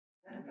spiritual.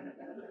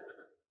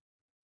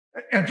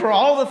 And for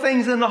all the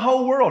things in the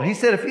whole world, he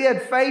said, if you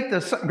had faith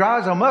the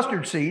size of a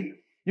mustard seed,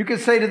 you could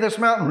say to this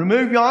mountain,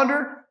 remove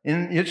yonder,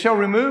 and it shall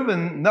remove,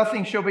 and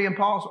nothing shall be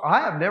impossible.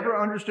 I have never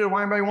understood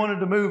why anybody wanted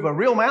to move a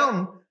real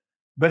mountain,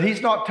 but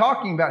he's not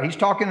talking about it. He's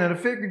talking in a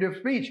figurative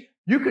speech.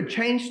 You could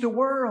change the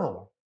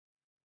world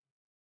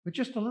with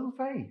just a little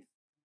faith.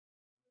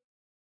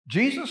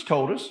 Jesus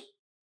told us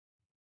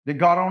that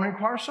God only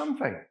requires some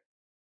faith.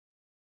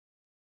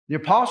 The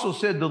apostles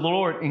said to the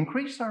Lord,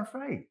 increase our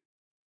faith.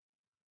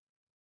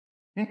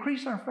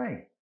 Increase our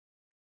faith.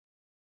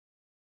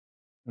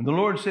 And the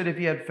Lord said, if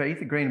you had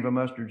faith, a grain of a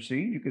mustard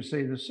seed, you could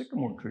say the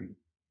sycamore tree,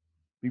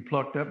 be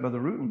plucked up by the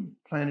root and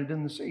planted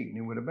in the sea, and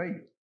it would obey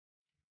you.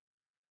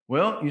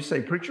 Well, you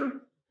say, preacher,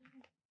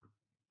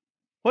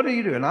 what do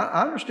you do? And I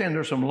understand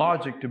there's some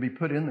logic to be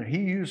put in there. He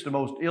used the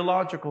most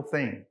illogical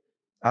thing.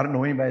 I don't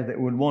know anybody that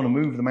would want to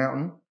move the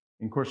mountain.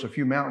 And of course, a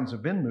few mountains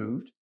have been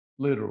moved,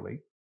 literally.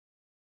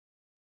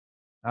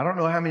 I don't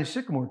know how many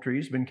sycamore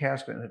trees have been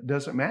cast in. It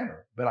doesn't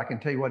matter. But I can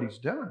tell you what he's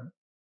done.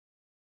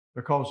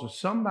 Because of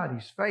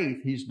somebody's faith,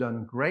 he's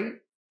done great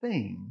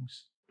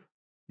things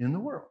in the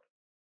world.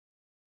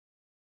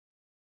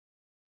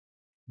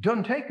 It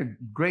doesn't take a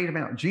great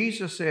amount.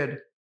 Jesus said,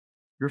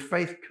 your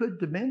faith could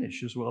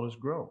diminish as well as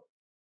grow.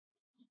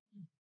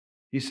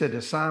 He said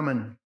to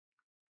Simon,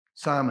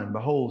 Simon,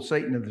 behold,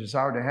 Satan hath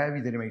desired to have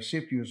you that he may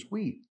sift you as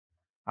wheat.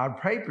 I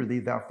pray for thee,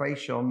 thy faith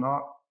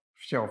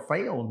shall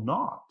fail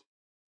not.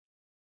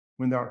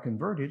 When thou art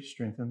converted,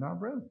 strengthen thy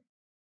brethren.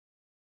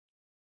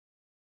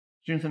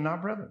 Strengthen thy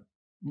brethren.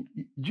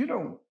 You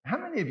know, how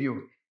many of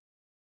you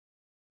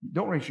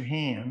Don't raise your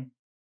hand.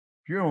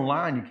 If you're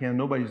online, you can.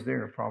 Nobody's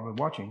there probably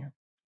watching you.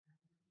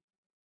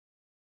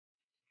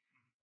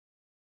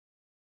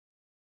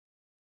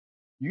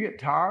 You get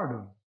tired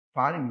of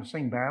fighting the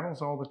same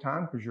battles all the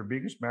time because your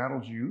biggest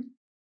battle's you.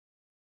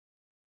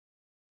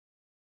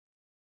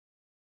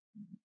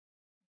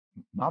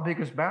 My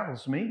biggest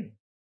battle's me.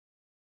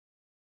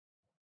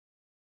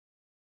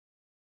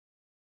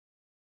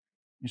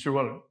 You say,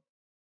 well,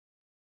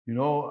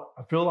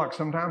 I feel like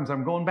sometimes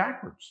I'm going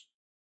backwards.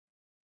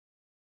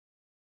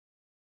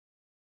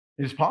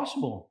 It's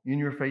possible in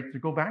your faith to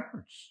go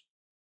backwards.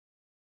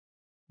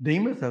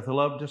 Demas hath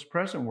loved this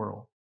present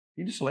world.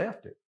 He just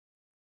left it.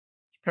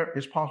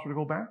 It's possible to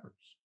go backwards.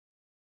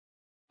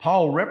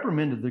 Paul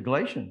reprimanded the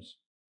Galatians.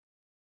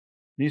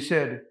 He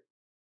said,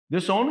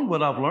 this only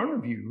what I've learned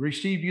of you.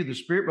 Received you the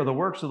Spirit by the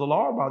works of the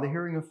law or by the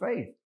hearing of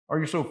faith? Are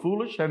you so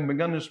foolish, having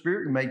begun the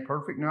Spirit, and made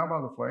perfect now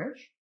by the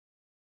flesh?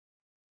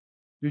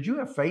 Did you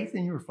have faith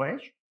in your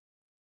flesh?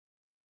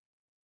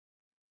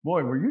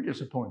 Boy, were you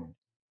disappointed.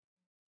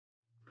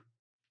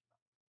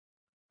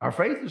 Our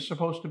faith is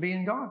supposed to be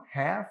in God.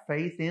 Have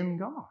faith in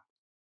God.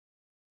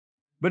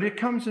 But it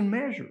comes in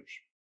measures.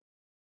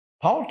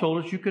 Paul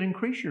told us you could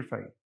increase your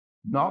faith.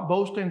 Not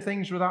boast in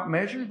things without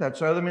measure.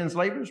 That's other men's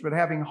labors, but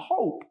having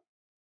hope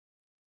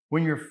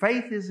when your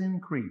faith is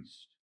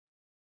increased.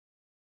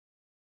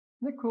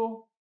 Isn't that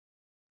cool?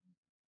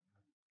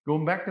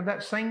 Going back to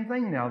that same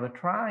thing now, the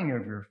trying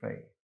of your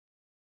faith.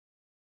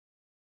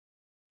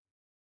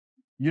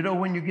 You know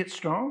when you get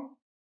strong?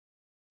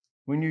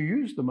 When you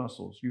use the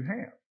muscles you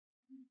have.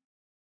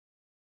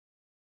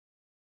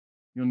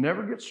 You'll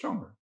never get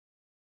stronger.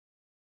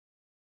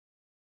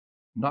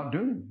 Not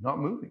doing, not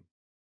moving.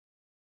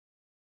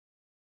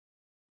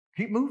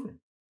 Keep moving.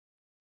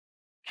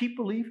 Keep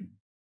believing.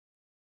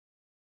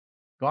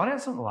 God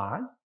hasn't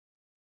lied.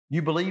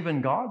 You believe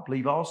in God,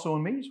 believe also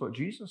in me, is what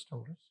Jesus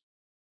told us.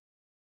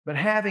 But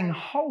having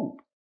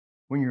hope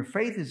when your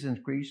faith is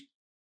increased,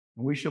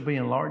 and we shall be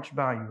enlarged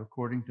by you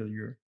according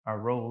to our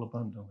role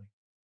abundantly.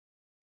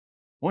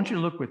 I want you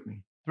to look with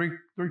me. Three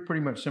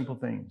pretty much simple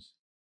things.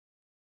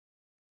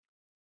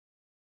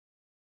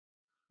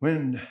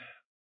 When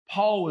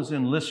Paul was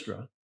in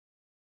Lystra,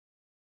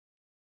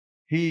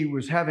 he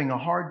was having a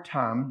hard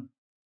time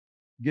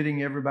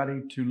getting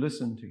everybody to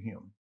listen to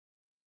him.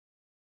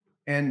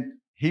 And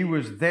he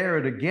was there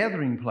at a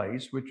gathering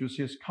place, which was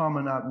his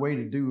common way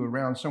to do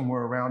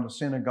somewhere around a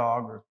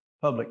synagogue or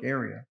public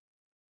area.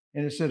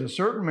 And it said, a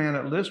certain man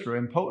at Lystra,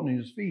 impotent in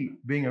his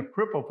feet, being a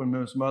cripple from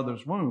his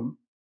mother's womb,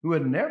 who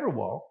had never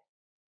walked,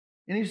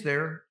 and he's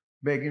there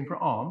begging for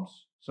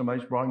alms.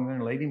 Somebody's brought him there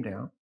and laid him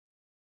down.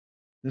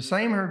 The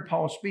same heard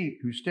Paul speak,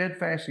 who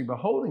steadfastly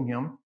beholding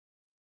him,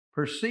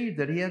 perceived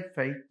that he had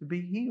faith to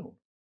be healed.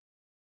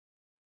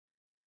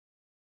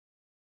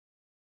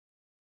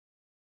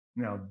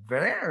 Now,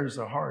 there's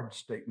a hard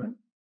statement.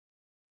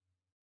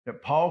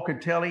 That Paul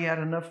could tell he had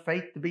enough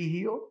faith to be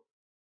healed.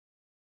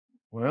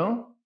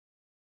 Well,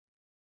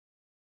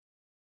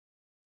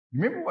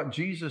 remember what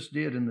Jesus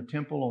did in the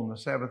temple on the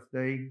Sabbath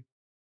day?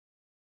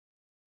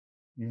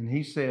 And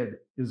he said,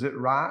 is it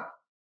right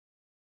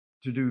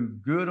to do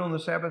good on the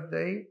Sabbath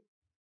day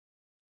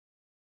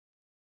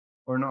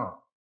or not?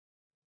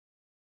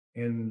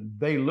 And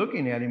they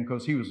looking at him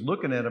because he was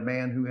looking at a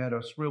man who had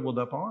a shriveled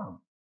up arm.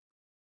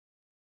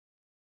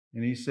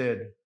 And he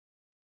said,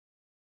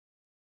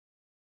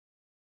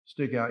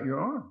 stick out your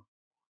arm.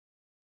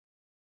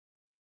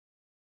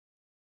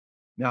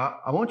 Now,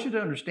 I want you to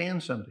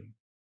understand something.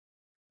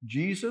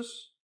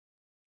 Jesus,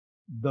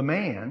 the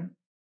man,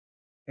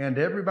 and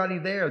everybody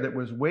there that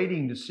was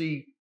waiting to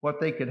see what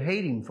they could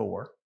hate him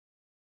for,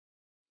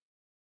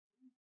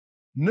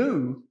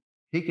 knew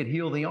he could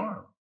heal the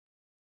arm.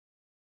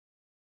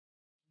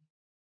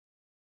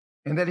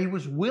 And that he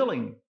was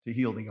willing to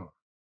heal the arm.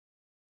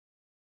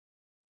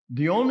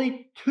 The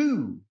only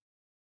two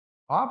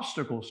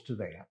obstacles to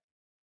that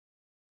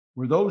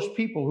were those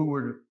people who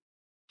were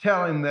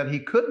telling him that he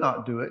could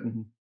not do it,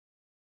 and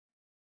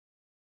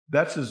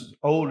that's as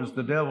old as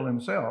the devil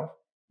himself.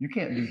 You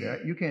can't do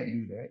that. You can't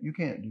do that. You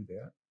can't do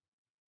that.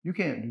 You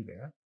can't do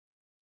that.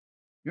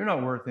 You're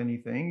not worth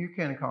anything. You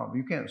can't accomplish.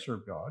 You can't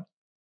serve God.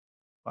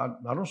 I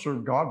don't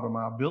serve God by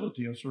my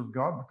ability. I serve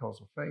God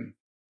because of faith.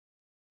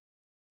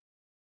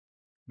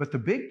 But the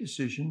big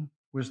decision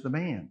was the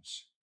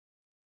man's.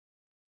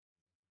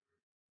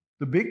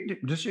 The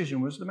big decision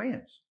was the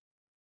man's.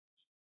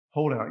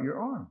 Hold out your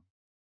arm.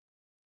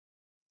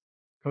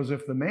 Because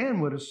if the man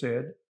would have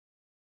said,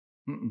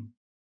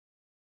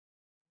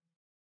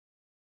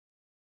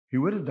 he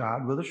would have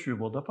died with a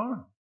shriveled up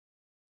arm.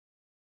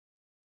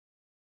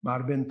 Might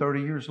have been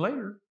 30 years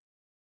later.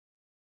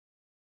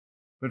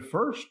 But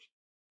first,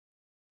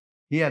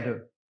 he had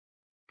to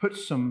put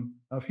some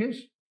of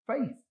his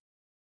faith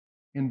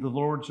in the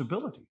Lord's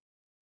ability.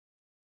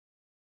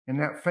 And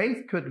that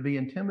faith couldn't be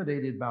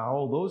intimidated by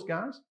all those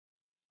guys.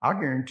 I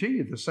guarantee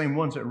you, the same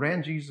ones that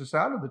ran Jesus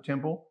out of the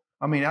temple,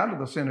 out of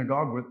the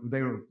synagogue,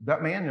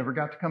 that man never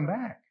got to come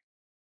back.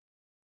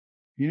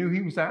 He knew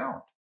he was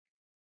out.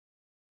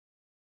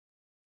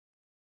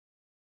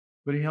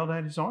 but he held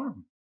out his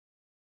arm.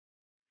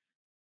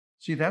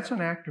 See, that's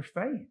an act of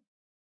faith.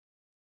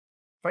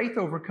 Faith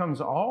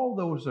overcomes all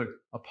those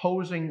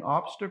opposing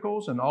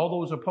obstacles and all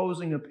those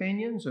opposing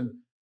opinions. And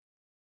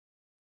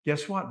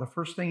guess what? The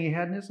first thing he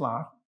had in his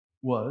life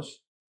was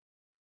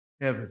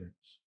evidence.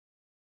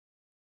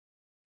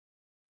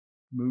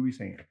 Move his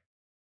hand.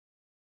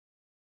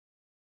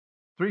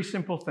 3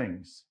 simple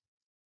things.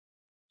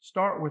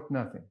 Start with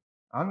nothing.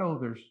 I know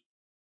there's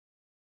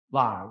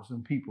lives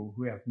and people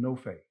who have no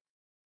faith.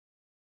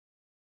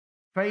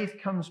 Faith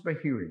comes by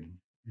hearing,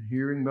 and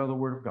hearing by the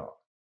Word of God.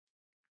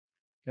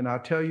 Can I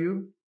tell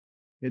you,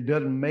 it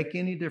doesn't make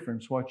any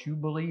difference what you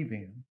believe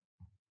in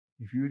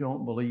if you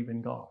don't believe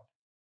in God.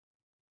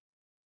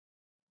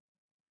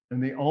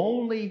 And the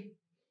only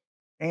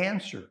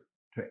answer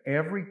to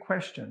every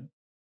question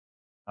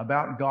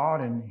about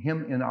God and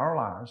Him in our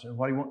lives and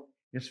what He wants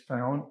is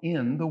found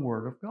in the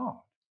Word of God.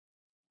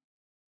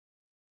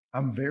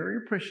 I'm very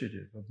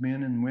appreciative of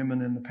men and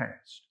women in the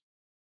past.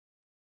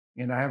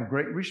 And I have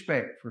great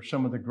respect for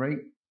some of the great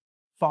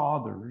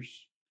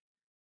fathers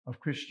of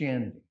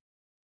Christianity.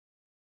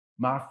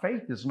 My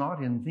faith is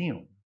not in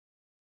them.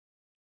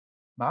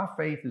 My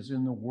faith is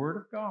in the Word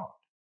of God,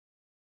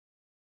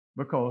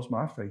 because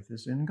my faith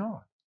is in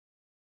God.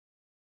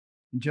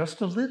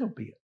 Just a little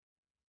bit.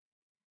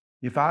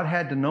 If I'd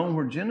had to know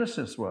where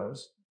Genesis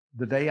was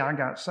the day I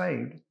got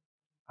saved,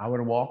 I would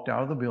have walked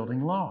out of the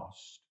building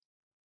lost.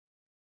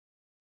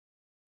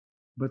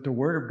 But the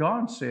Word of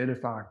God said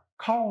if I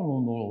call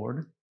on the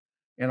Lord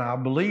and I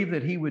believe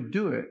that He would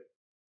do it,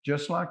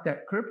 just like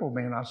that crippled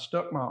man, I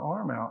stuck my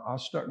arm out, I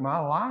stuck my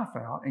life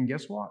out, and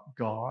guess what?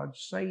 God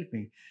saved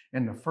me.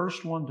 And the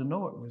first one to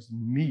know it was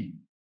me.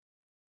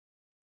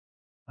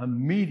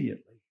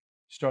 Immediately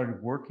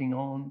started working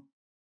on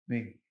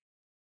me.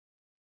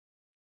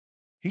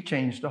 He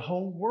changed the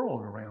whole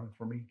world around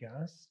for me,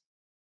 guys.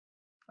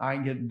 I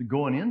ain't getting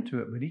going into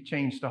it, but He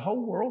changed the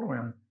whole world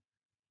around.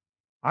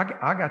 I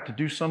got to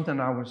do something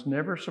I was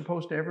never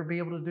supposed to ever be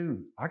able to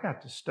do. I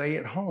got to stay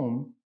at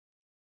home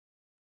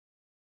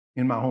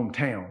in my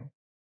hometown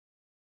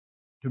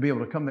to be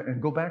able to come there and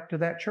go back to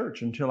that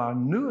church until I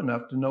knew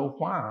enough to know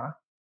why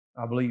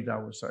I believed I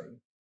was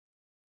saved.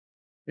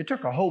 It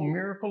took a whole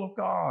miracle of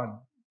God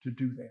to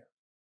do that.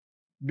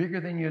 Bigger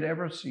than you'd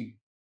ever see.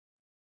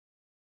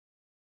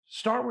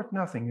 Start with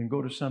nothing and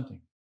go to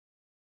something.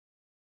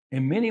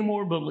 And many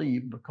more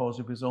believed because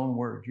of His own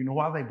word. You know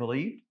why they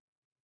believed?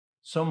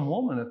 Some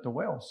woman at the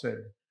well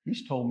said,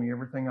 "He's told me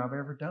everything I've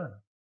ever done.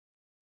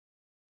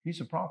 He's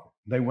a prophet."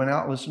 They went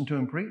out and listened to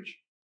him preach.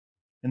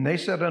 And they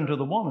said unto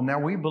the woman, "Now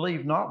we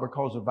believe not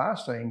because of thy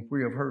saying, for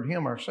we have heard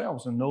him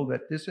ourselves, and know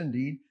that this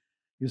indeed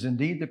is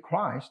indeed the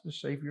Christ, the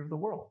Savior of the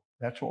world."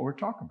 That's what we're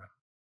talking about.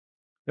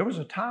 There was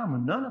a time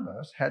when none of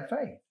us had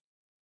faith.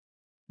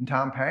 In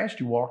time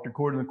past, you walked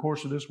according to the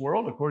course of this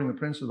world, according to the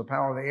prince of the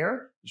power of the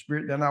air, the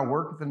spirit that now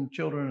worketh in the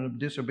children of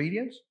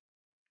disobedience.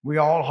 We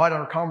all had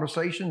our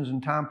conversations in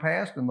time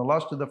past in the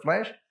lust of the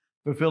flesh,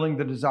 fulfilling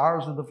the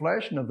desires of the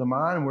flesh and of the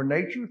mind, and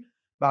were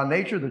by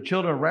nature the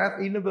children of wrath,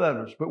 even of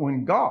others. But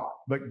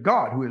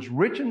God, who is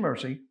rich in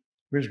mercy,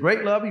 for His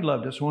great love He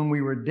loved us, when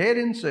we were dead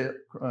in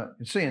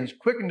sins,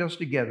 quickened us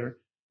together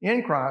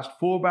in Christ,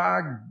 for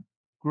by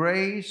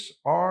grace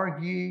are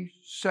ye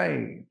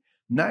saved.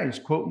 Now He's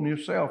quoting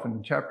Himself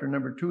in chapter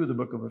number 2 of the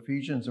book of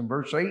Ephesians, in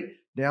verse 8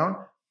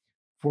 down,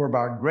 "For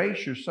by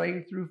grace you're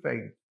saved through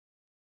faith.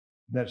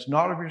 That's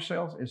not of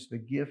yourselves, it's the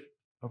gift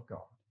of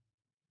God."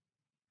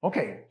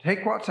 Okay,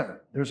 take what's in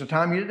it. There's a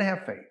time you didn't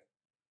have faith.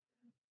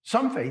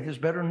 Some faith is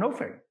better than no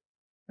faith.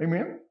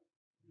 Amen?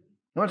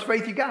 How much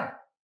faith you got?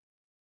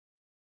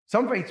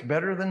 Some faith's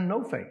better than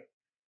no faith.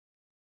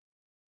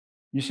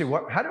 You say,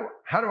 what? How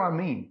do I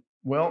mean?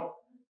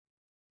 Well,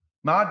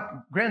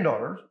 my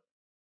granddaughter,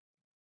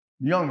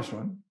 the youngest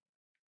one,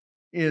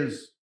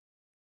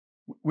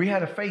 we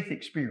had a faith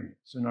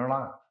experience in our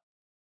life.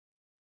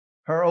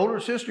 Her older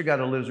sister got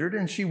a lizard,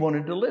 and she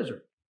wanted the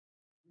lizard.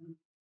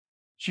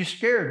 She's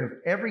scared of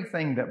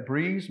everything that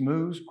breathes,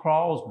 moves,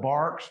 crawls,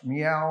 barks,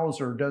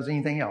 meows, or does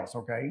anything else,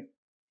 okay?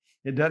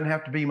 It doesn't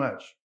have to be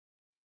much.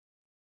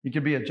 It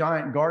could be a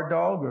giant guard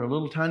dog or a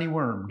little tiny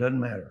worm, doesn't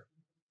matter.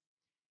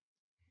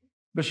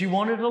 But she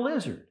wanted a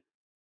lizard.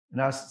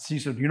 And she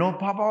said, "You know,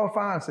 Papa, if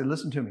I said,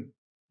 listen to me.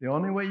 The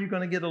only way you're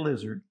going to get a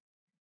lizard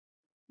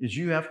is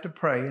you have to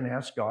pray and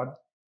ask God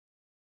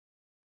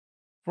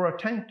for a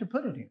tank to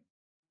put it in."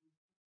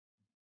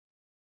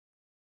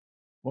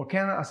 "Well,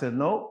 can I?" I said,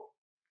 "No,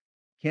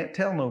 can't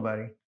tell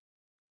nobody.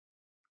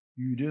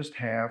 You just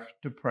have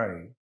to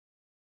pray.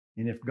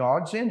 And if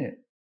God's in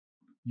it,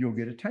 you'll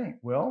get a tank."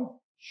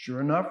 Well,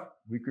 sure enough, a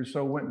week or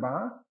so went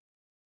by,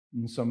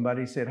 and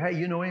somebody said, "Hey,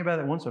 you know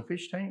anybody that wants a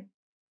fish tank?"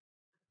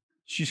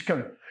 She's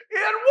coming,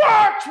 "It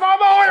works,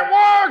 Mama, it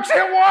works,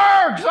 it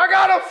works. I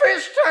got a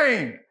fish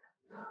tank."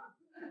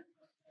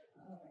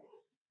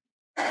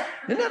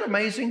 Isn't that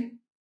amazing?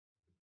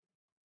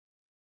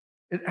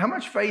 How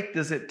much faith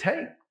does it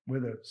take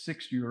with a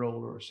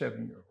 6-year-old or a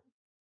 7-year-old?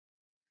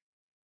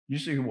 You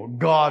say, "Well,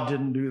 God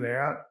didn't do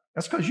that."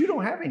 That's because you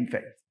don't have any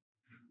faith.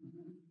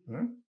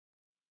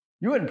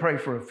 You wouldn't pray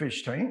for a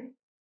fish tank.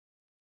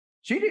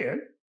 She did.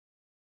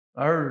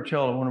 I heard her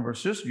tell one of her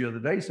sisters the other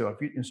day, so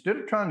if you, instead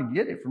of trying to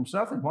get it from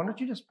something, why don't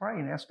you just pray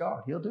and ask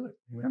God? He'll do it.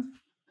 Amen.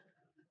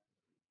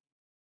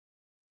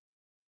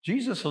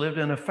 Jesus lived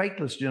in a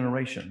faithless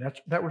generation.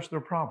 That was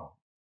their problem.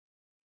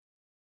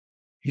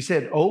 He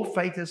said, "Oh,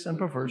 faithless and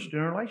perverse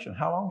generation,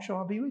 how long shall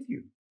I be with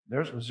you?"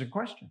 There's a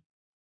question.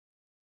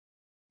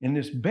 And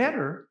it's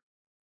better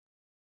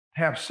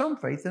to have some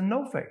faith than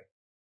no faith.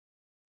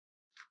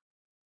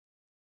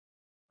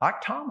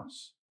 Like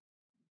Thomas.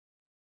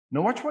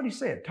 Now watch what he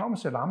said.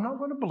 Thomas said, "I'm not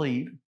going to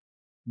believe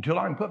until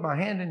I can put my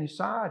hand in his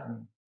side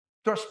and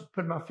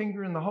put my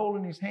finger in the hole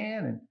in his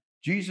hand." And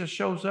Jesus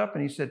shows up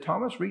and he said,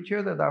 "Thomas, reach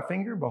hither thy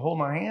finger, behold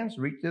my hands,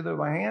 reach thither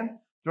thy hand,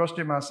 thrust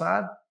in my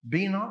side.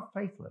 Be not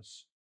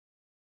faithless,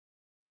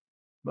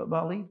 but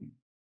believing.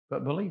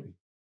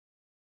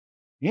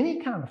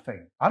 Any kind of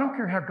faith. I don't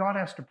care how God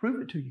has to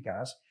prove it to you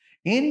guys.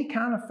 Any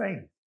kind of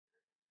faith.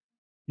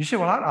 You say,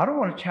 "Well, I don't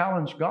want to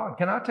challenge God."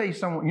 Can I tell you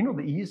something? You know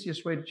the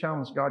easiest way to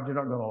challenge God, you're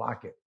not going to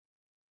like it,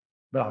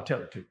 but I'll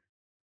tell it to you.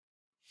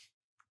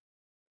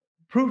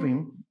 Prove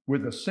him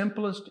with the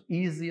simplest,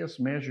 easiest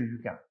measure you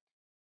got.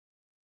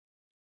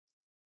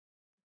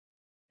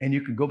 And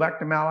you can go back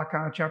to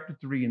Malachi chapter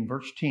 3 and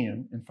verse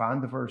 10 and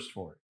find the verse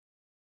for it.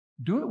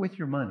 Do it with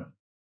your money.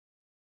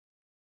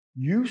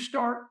 You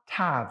start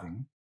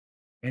tithing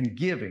and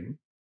giving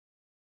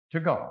to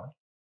God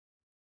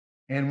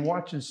and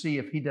watch and see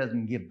if he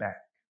doesn't give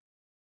back.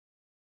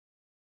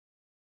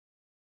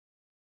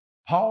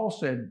 Paul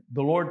said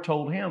the Lord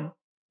told him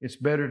it's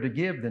better to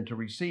give than to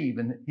receive,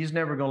 and he's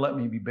never going to let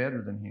me be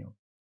better than him.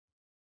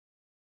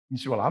 You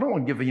say, "Well, I don't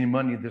want to give any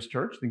money to this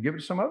church," then give it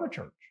to some other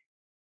church.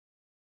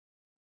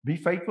 Be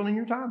faithful in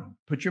your tithing.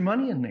 Put your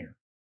money in there.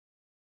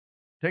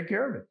 Take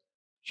care of it.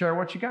 Share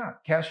what you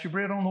got. Cast your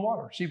bread on the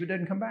water. See if it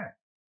doesn't come back.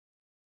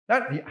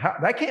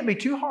 That can't be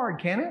too hard,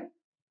 can it?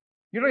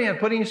 You don't even have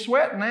to put any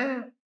sweat in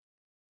that.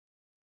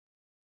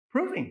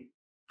 Prove him.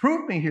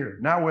 Prove me here.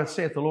 Now what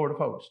saith the Lord of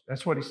hosts.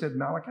 That's what he said in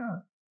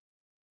Malachi.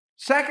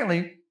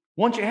 Secondly,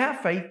 once you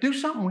have faith, do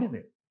something with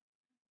it.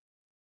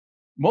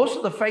 Most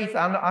of the faith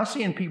I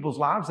see in people's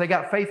lives, they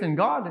got faith in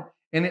God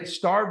and it's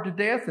starved to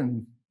death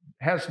and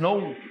has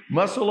no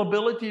muscle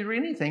ability or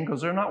anything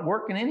because they're not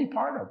working any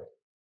part of it.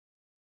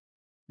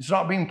 It's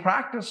not being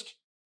practiced.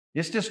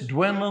 It's just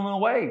dwindling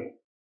away.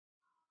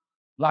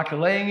 Like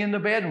laying in the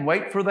bed and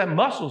wait for the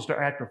muscles to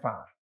atrophy.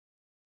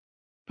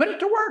 Put it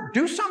to work.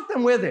 Do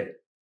something with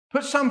it.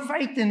 Put some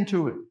faith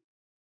into it.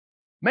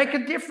 Make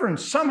a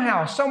difference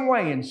somehow, some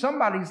way in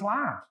somebody's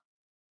life.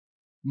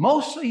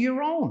 Mostly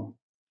your own.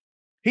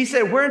 He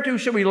said, "Whereunto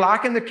shall we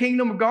liken the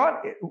kingdom of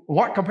God?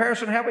 What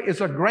comparison have we?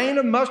 It's a grain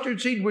of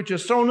mustard seed which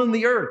is sown in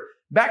the earth."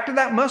 Back to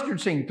that mustard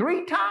seed.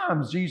 3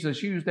 times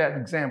Jesus used that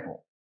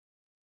example.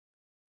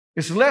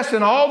 It's less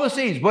than all the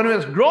seeds. But when it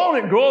is grown,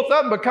 it groweth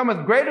up and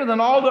becometh greater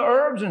than all the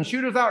herbs and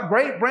shooteth out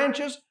great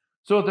branches,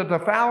 so that the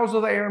fowls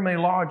of the air may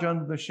lodge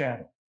under the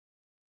shadow.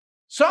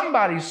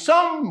 Somebody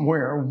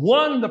somewhere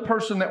won the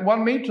person that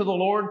won me to the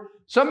Lord.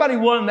 Somebody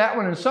won that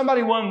one, and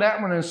somebody won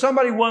that one, and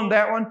somebody won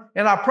that one.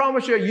 And I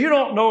promise you, you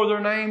don't know their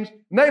names.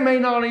 And they may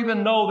not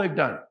even know they've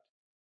done it.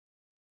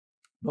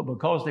 But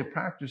because they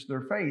practiced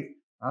their faith,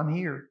 I'm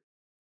here.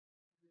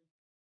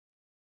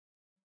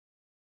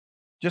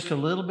 Just a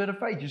little bit of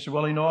faith. You say,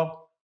 "Well,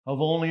 I've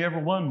only ever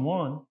won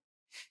one."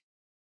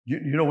 You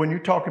know, when you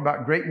talk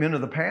about great men of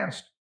the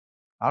past,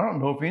 I don't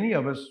know if any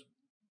of us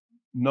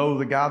know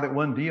the guy that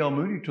won D.L.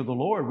 Moody to the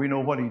Lord. We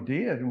know what he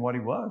did and what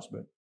he was,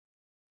 but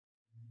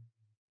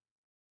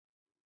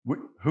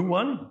who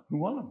won him? Who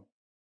won him?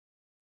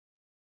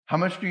 How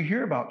much do you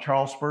hear about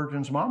Charles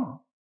Spurgeon's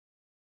mama?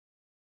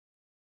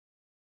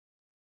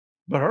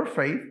 But her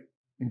faith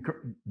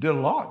did a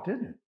lot,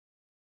 didn't it?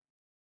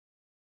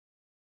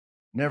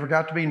 Never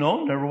got to be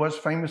known, never was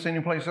famous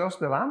anyplace else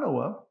that I know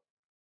of.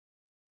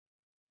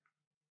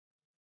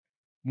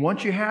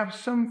 Once you have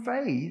some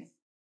faith,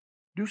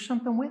 do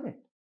something with it.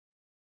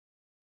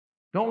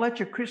 Don't let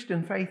your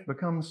Christian faith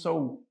become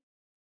so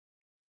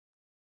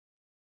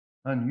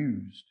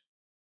unused.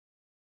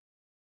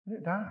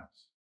 It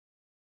dies.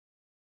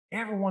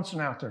 Every once in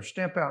a while, there,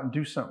 step out and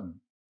do something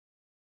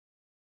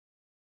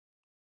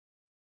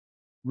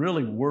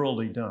really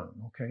worldly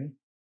done, okay?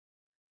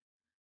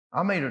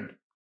 I made a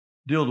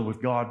deal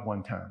with God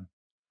one time.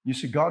 You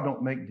see, God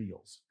don't make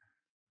deals.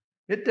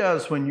 It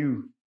does when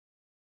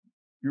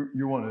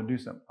you're wanting to do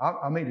something.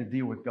 I made a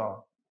deal with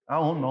God. I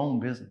own my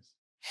own business.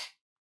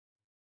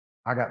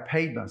 I got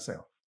paid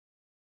myself.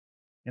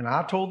 And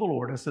I told the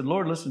Lord, I said,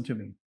 "Lord, listen to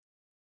me.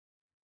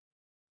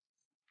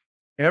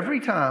 Every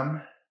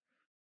time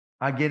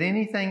I get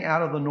anything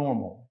out of the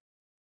normal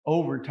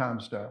overtime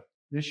stuff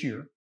this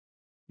year,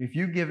 if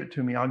you give it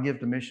to me, I'll give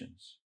to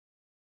missions."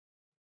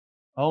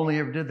 I only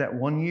ever did that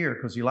 1 year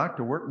because he liked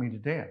to work me to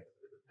death.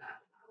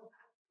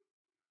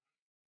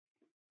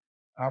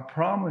 I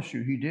promise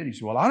you he did. He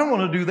said, "Well, I don't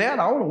want to do that.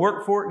 I want to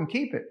work for it and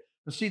keep it."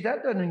 But see,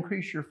 that doesn't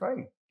increase your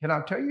faith. Can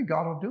I tell you,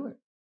 God will do it.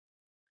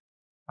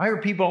 I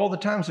hear people all the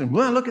time saying,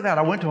 well, look at that.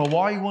 I went to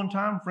Hawaii one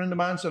time. A friend of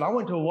mine said, I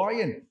went to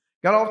Hawaii and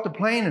got off the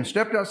plane and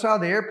stepped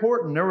outside the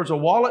airport, and there was a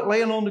wallet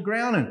laying on the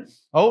ground, and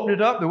I opened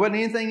it up. There wasn't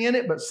anything in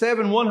it but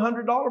 7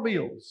 $100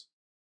 bills.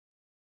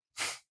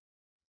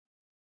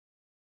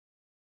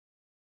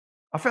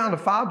 I found a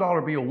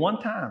 $5 bill one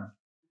time.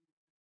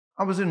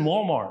 I was in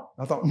Walmart.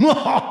 I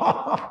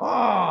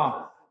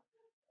thought,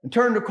 and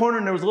turned the corner,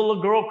 and there was a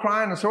little girl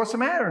crying. I said, what's the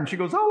matter? And she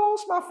goes, I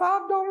lost my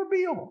 $5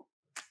 bill.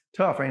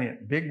 Tough, ain't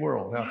it? Big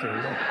world out there.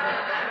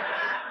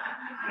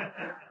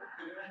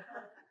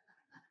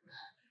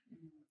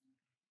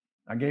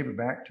 I gave it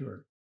back to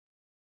her.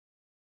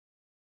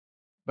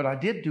 But I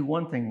did do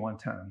one thing one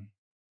time.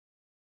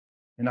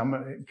 And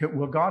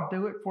will God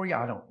do it for you?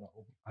 I don't know.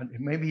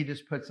 Maybe He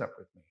just puts up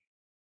with me.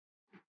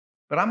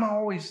 But I'm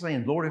always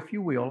saying, Lord, if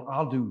you will,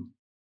 I'll do.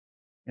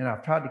 And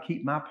I've tried to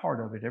keep my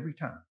part of it every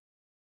time.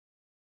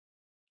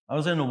 I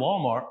was in a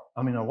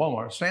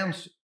Walmart.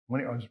 Sam's,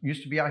 when it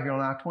used to be out here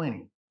on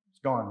I-20. It's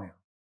gone now.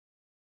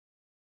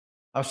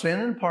 I was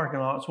standing in the parking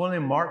lot. It's one of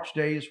them March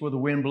days where the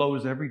wind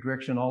blows every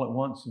direction all at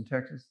once in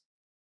Texas.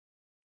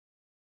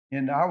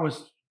 And I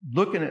was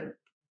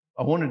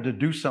I wanted to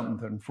do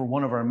something for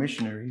one of our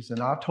missionaries. And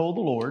I told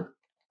the Lord, I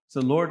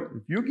said,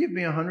 Lord, if you give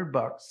me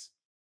 $100,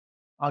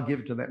 I'll give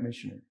it to that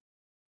missionary.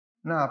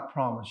 And I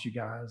promise you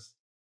guys,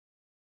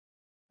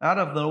 out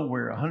of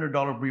nowhere, a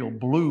 $100 bill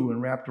blew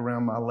and wrapped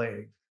around my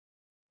leg.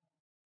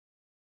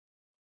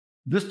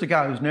 This the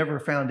guy who's never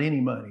found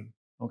any money,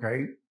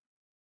 okay?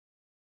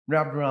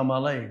 Wrapped around my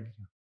leg.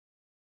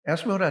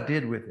 Ask me what I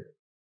did with it.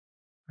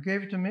 I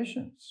gave it to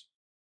missions.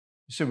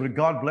 You said, well,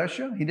 God bless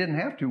you? He didn't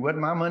have to. It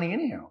wasn't my money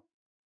anyhow.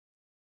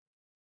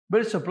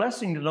 But it's a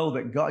blessing to know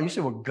that God, you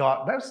say, well,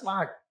 God, that's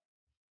like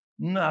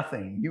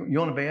nothing. You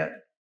want to bet?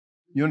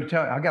 You want to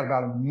tell me? I got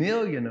about 1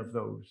 million of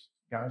those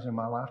guys in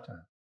my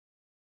lifetime.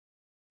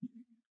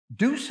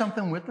 Do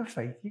something with the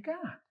faith you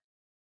got.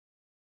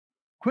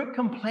 Quit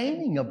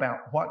complaining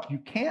about what you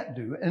can't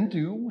do and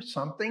do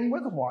something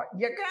with what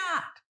you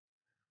got.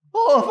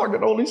 Oh, if I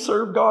could only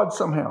serve God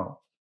somehow.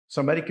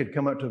 Somebody could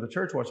come up to the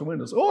church, watch the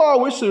windows. Oh,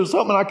 I wish there was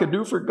something I could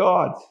do for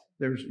God.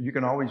 You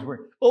can always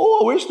work.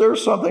 Oh, I wish there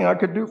was something I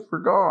could do for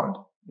God.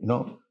 You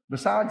know,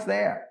 besides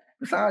that.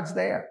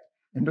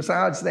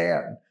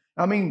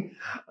 I mean,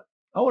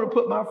 I want to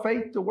put my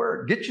faith to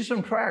work. Get you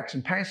some tracts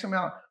and pass them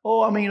out.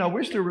 Oh, I mean, I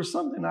wish there was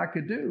something I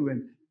could do.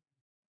 And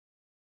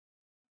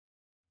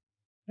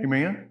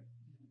amen.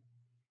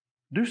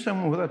 Do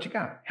something with what you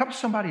got. Help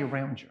somebody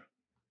around you.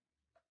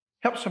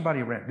 Help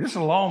somebody around you. This is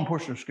a long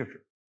portion of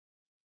Scripture.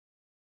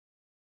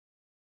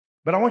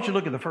 But I want you to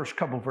look at the first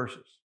couple of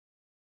verses.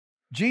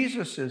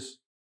 Jesus is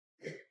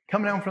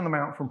coming down from the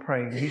mount from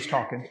praying. He's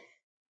talking.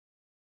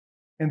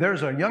 And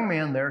there's a young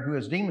man there who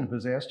is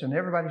demon-possessed, and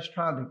everybody's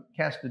trying to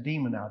cast a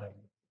demon out of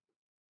him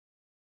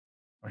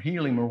or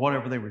heal him or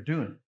whatever they were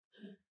doing.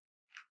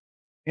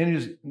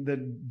 And the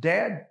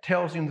dad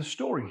tells him the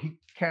story. He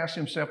casts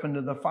himself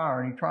into the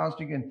fire, and he tries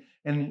to get,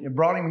 and it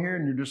brought him here,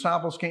 and the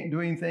disciples can't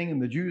do anything,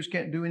 and the Jews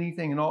can't do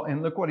anything,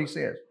 and look what he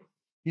says.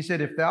 He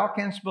said, if thou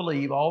canst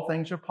believe, all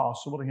things are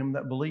possible to him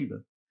that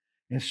believeth.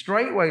 And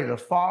straightway the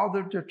father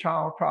of the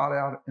child cried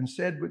out and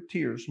said with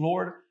tears,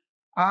 Lord,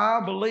 I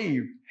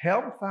believe,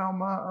 help thou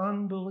my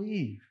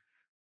unbelief.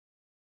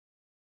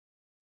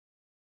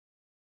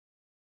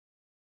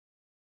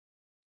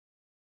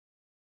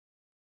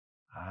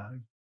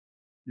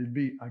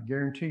 I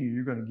guarantee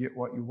you're going to get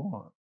what you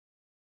want.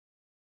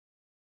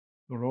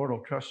 The Lord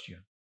will trust you.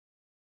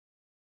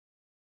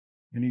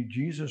 And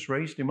Jesus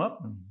raised him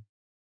up and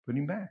put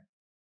him back.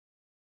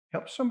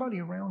 Help somebody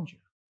around you.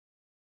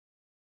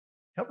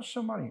 Help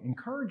somebody.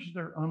 Encourage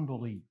their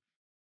unbelief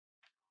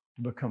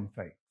to become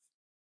faith.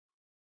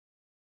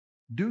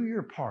 Do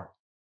your part.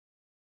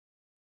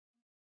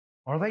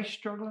 Are they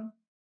struggling?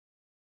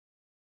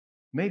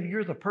 Maybe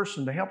you're the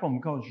person to help them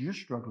because you're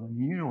struggling.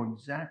 You know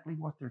exactly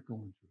what they're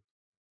going through.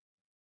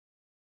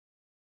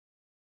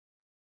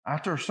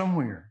 Out there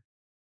somewhere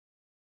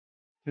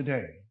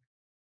today,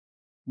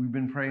 we've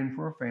been praying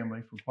for a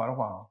family for quite a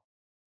while.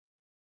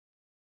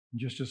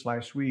 Just this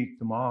last week,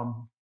 the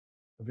mom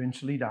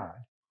eventually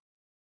died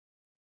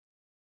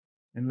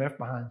and left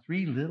behind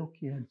 3 little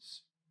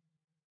kids.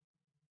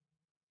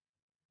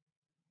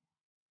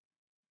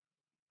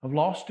 I've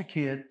lost a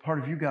kid. Part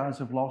of you guys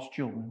have lost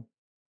children.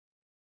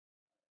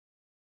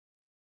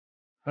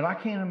 But I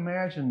can't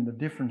imagine the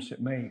difference it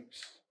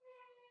makes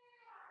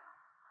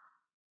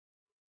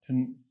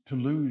to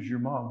lose your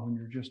mom when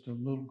you're just a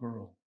little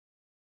girl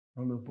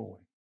or a little boy.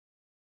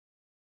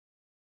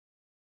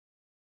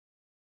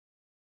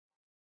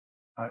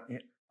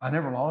 I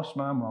never lost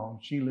my mom.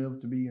 She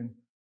lived to be an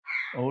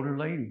older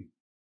lady.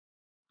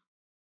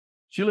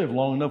 She lived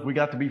long enough we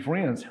got to be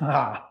friends.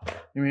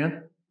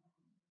 Amen.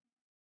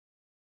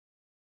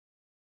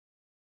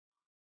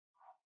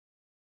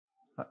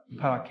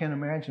 But I can't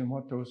imagine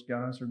what those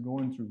guys are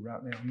going through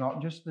right now.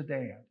 Not just the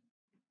dad.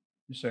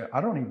 You say, I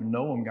don't even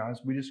know them,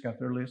 guys. We just got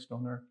their list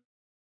on there.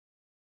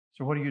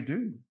 So what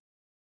do?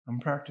 I'm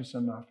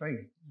practicing my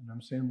faith. And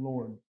I'm saying,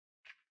 Lord,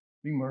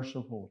 Be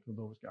merciful to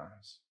those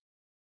guys.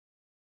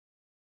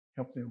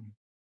 Help them.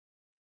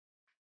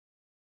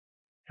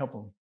 Help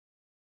them.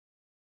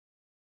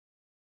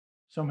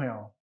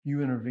 Somehow,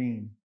 you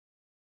intervene.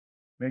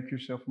 Make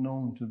yourself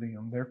known to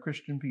them. They're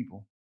Christian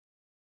people.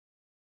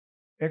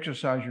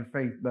 Exercise your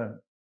faith by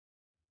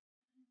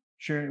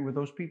sharing it with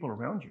those people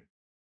around you.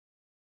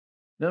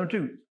 Number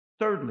 2,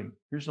 thirdly,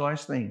 here's the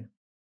last thing.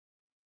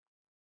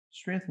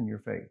 Strengthen your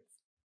faith.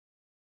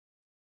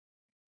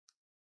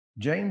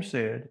 James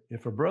said,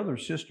 if a brother or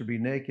sister be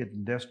naked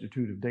and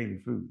destitute of daily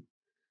food,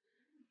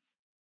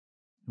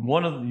 and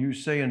one of you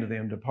say unto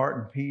them, depart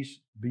in peace,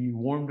 be ye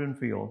warmed and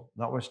filled,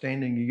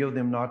 notwithstanding ye give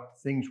them not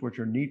things which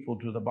are needful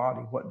to the body,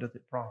 what doth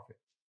it profit?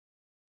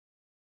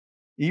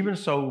 Even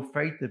so,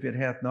 faith, if it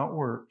hath not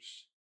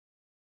works,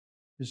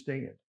 is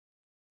dead.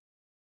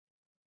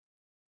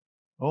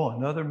 Oh,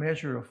 another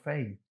measure of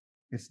faith.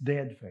 It's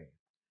dead faith.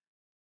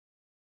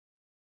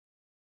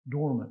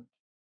 Dormant,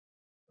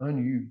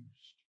 unused,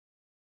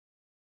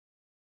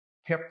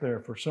 kept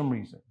there for some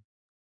reason.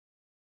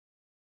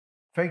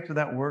 Faith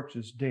without works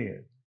is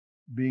dead,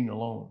 being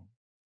alone.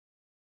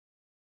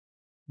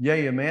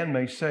 Yea, a man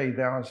may say,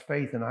 thou hast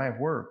faith and I have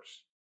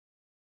works.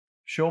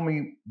 Show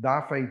me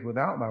thy faith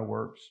without thy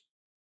works,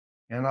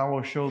 and I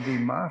will show thee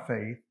my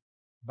faith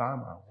by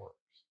my works.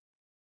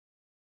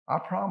 I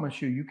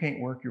promise you, you can't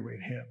work your way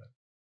to heaven.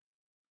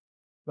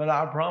 But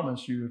I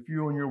promise you, if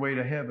you're on your way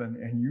to heaven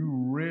and you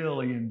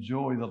really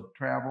enjoy the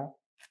travel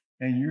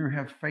and you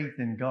have faith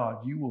in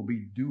God, you will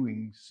be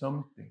doing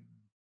something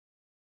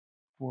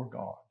for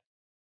God.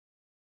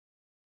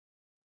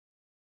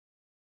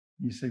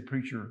 You say,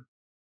 preacher,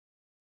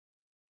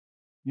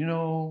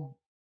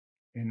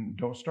 and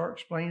don't start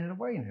explaining it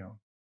away now.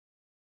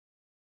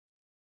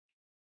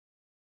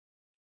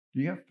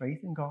 Do you have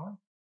faith in God?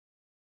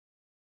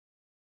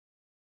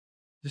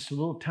 Just a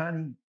little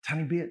tiny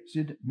bit.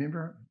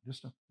 Remember?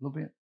 Just a little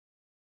bit.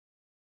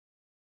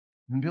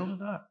 And build it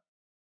up.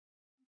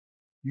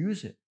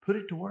 Use it. Put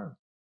it to work.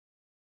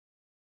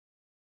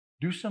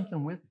 Do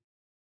something with it.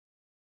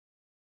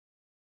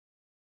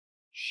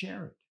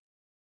 Share it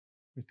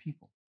with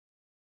people.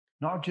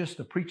 Not just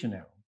the preaching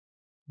album.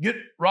 Get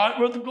right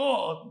with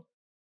God.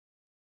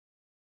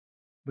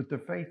 But the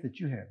faith that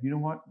you have. You know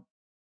what?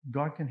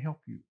 God can help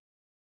you.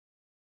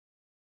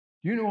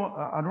 You know what?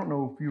 I don't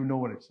know if you know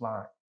what it's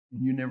like.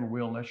 And you never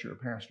will unless you're a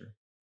pastor.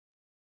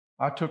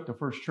 I took the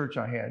first church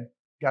I had,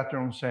 got there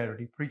on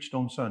Saturday, preached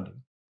on Sunday.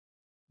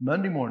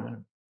 Monday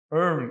morning,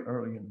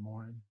 early in the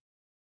morning,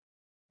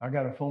 I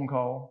got a phone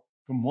call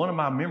from one of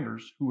my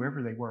members,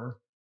 whoever they were.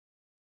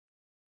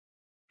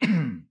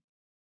 And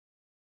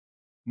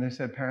they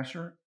said,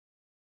 Pastor,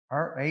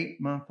 our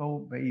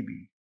 8-month-old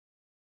baby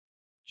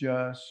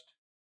just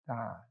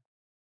died.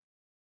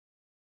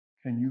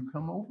 Can you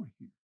come over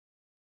here?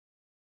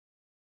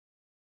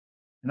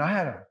 And I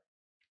had a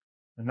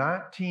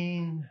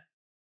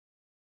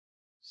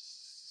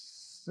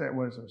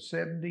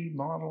 1970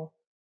 model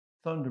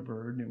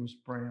Thunderbird, and it was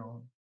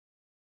brown.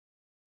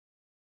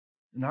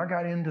 And I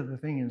got into the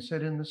thing and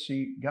sat in the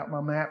seat, got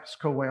my maps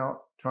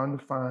out, trying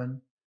to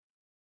find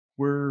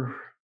where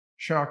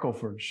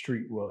Shackelford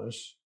Street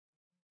was.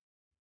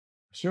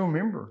 I still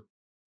remember.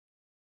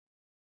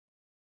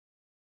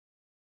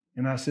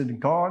 And I said,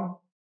 God,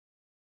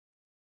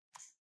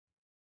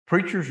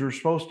 preachers are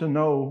supposed to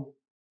know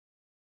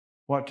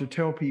what to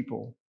tell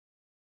people.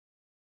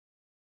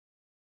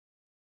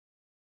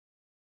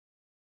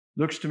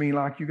 Looks to me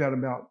like you got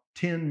about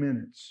 10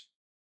 minutes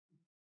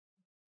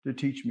to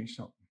teach me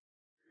something.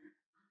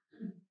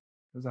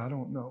 Because I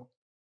don't know.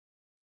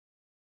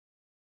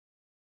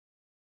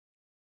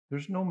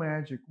 There's no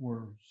magic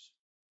words.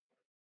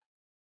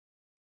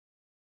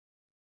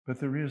 But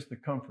there is the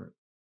comfort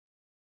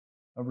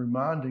of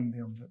reminding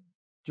them that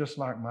just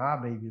like my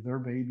baby, their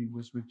baby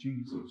was with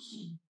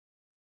Jesus.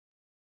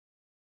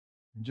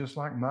 And just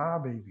like my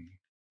baby,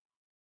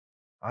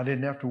 I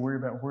didn't have to worry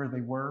about where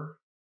they were,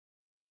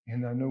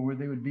 and I know where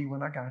they would be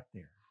when I got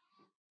there.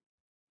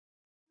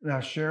 And I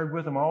shared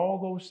with them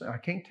all those things. I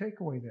can't take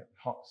away that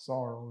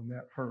sorrow and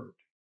that hurt.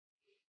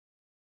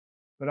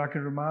 But I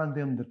can remind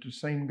them that the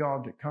same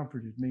God that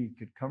comforted me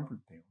could comfort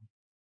them.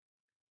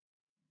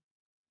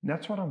 And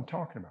that's what I'm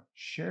talking about,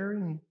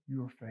 sharing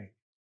your faith.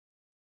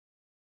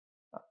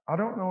 I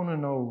don't want to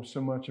know so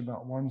much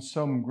about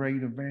some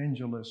great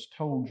evangelist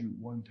told you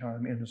one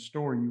time in a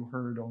story you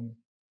heard on.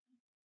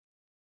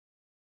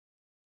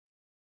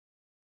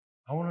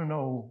 I want to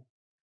know,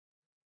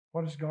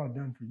 what has God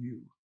done for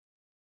you?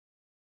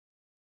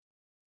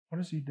 What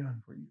has He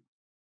done for you?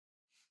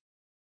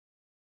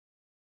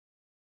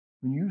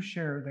 When you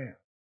share that,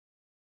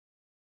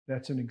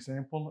 that's an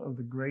example of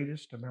the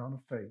greatest amount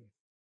of faith.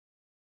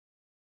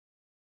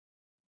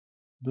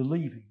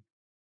 Believing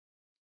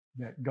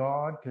that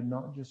God could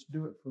not just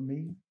do it for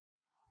me,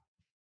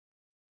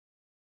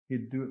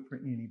 He'd do it for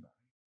anybody.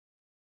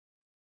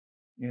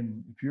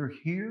 And if you're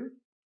here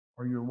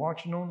or you're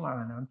watching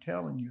online, I'm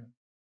telling you,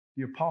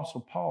 the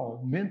Apostle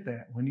Paul meant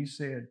that when he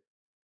said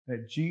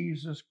that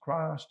Jesus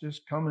Christ is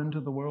come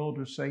into the world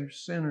to save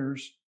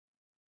sinners,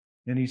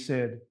 And he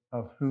said,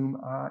 of whom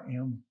I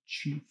am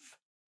chief.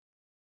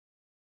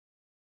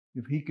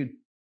 If he could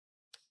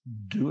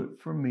do it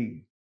for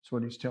me, that's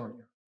what he's telling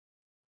you.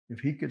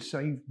 If he could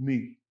save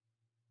me,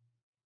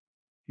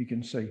 he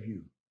can save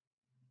you.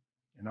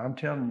 And I'm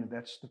telling you,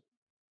 that's the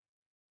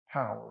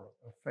power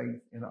of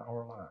faith in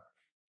our life.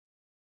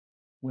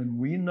 When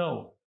we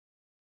know,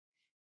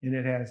 and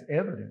it has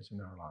evidence in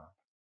our life,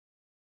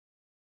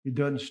 it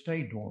doesn't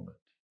stay dormant.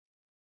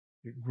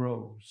 It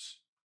grows.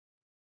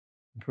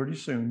 And pretty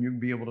soon you'll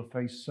be able to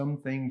face some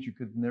things you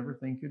could never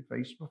think you'd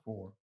face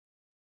before.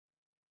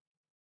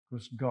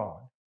 Because God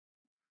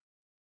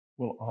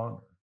will honor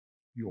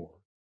your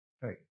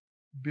faith.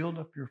 Build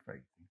up your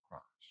faith in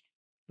Christ.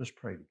 Let's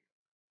pray together.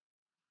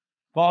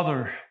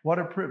 Father, what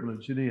a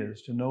privilege it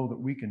is to know that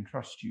we can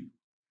trust you.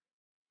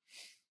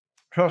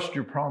 Trust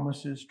your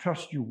promises,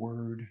 trust your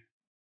word.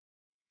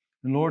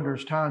 And Lord,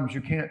 there's times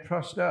you can't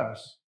trust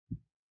us,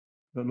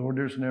 but Lord,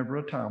 there's never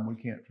a time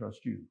we can't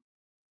trust you.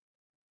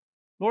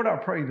 Lord, I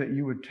pray that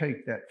you would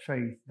take that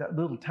faith, that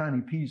little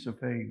tiny piece of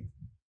faith,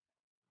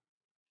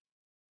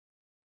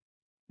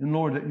 and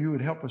Lord, that you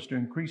would help us to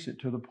increase it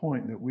to the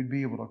point that we'd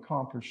be able to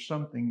accomplish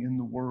something in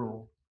the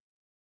world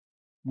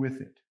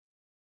with it.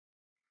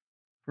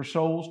 For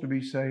souls to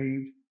be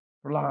saved,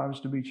 for lives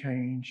to be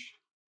changed,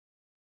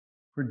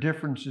 for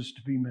differences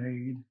to be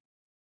made,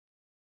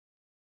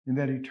 and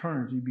that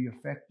eternity be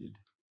affected.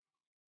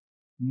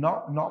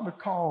 Not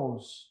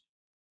because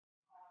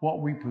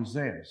what we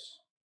possess,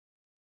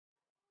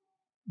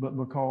 but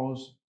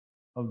because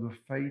of the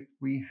faith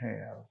we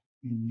have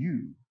in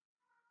you.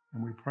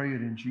 And we pray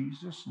it in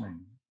Jesus'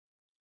 name.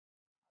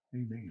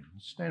 Amen.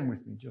 Stand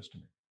with me just a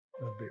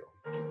minute, Bill.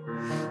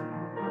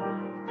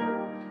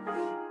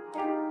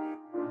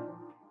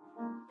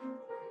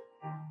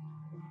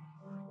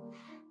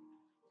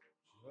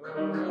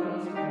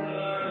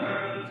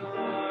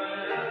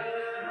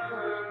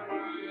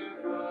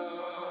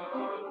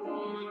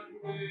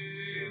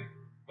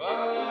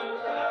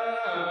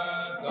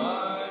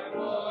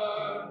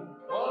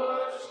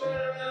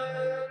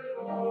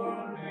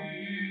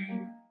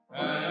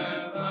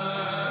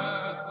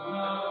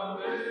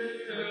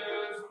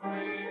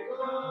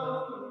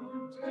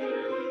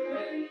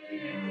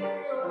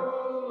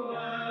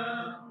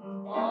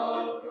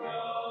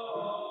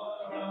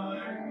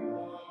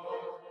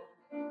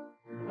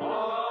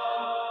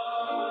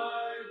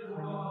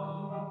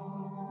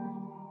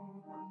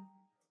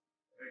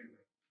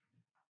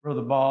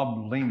 Brother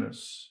Bob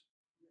Lemus,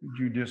 would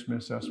you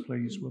dismiss us,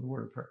 please, with a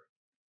word of prayer?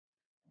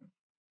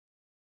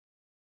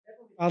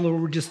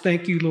 Lord, we just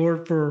thank you,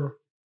 Lord, for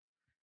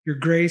your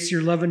grace,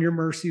 your love, and your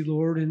mercy,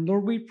 Lord. And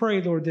Lord, we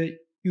pray, Lord, that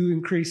you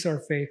increase our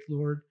faith,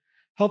 Lord.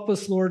 Help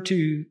us, Lord,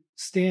 to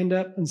stand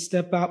up and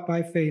step out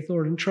by faith,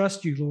 Lord, and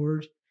trust you,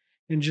 Lord,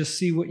 and just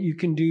see what you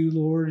can do,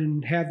 Lord,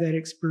 and have that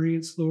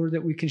experience, Lord,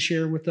 that we can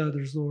share with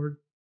others, Lord.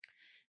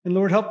 And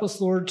Lord, help us,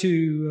 Lord,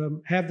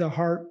 to have the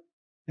heart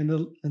and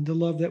the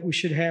love that we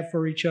should have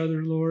for each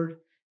other, Lord,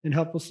 and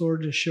help us,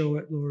 Lord, to show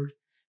it, Lord.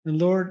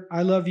 And Lord,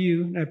 I love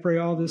you, and I pray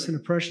all this in the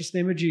precious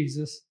name of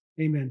Jesus.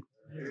 Amen.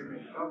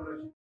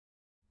 Amen.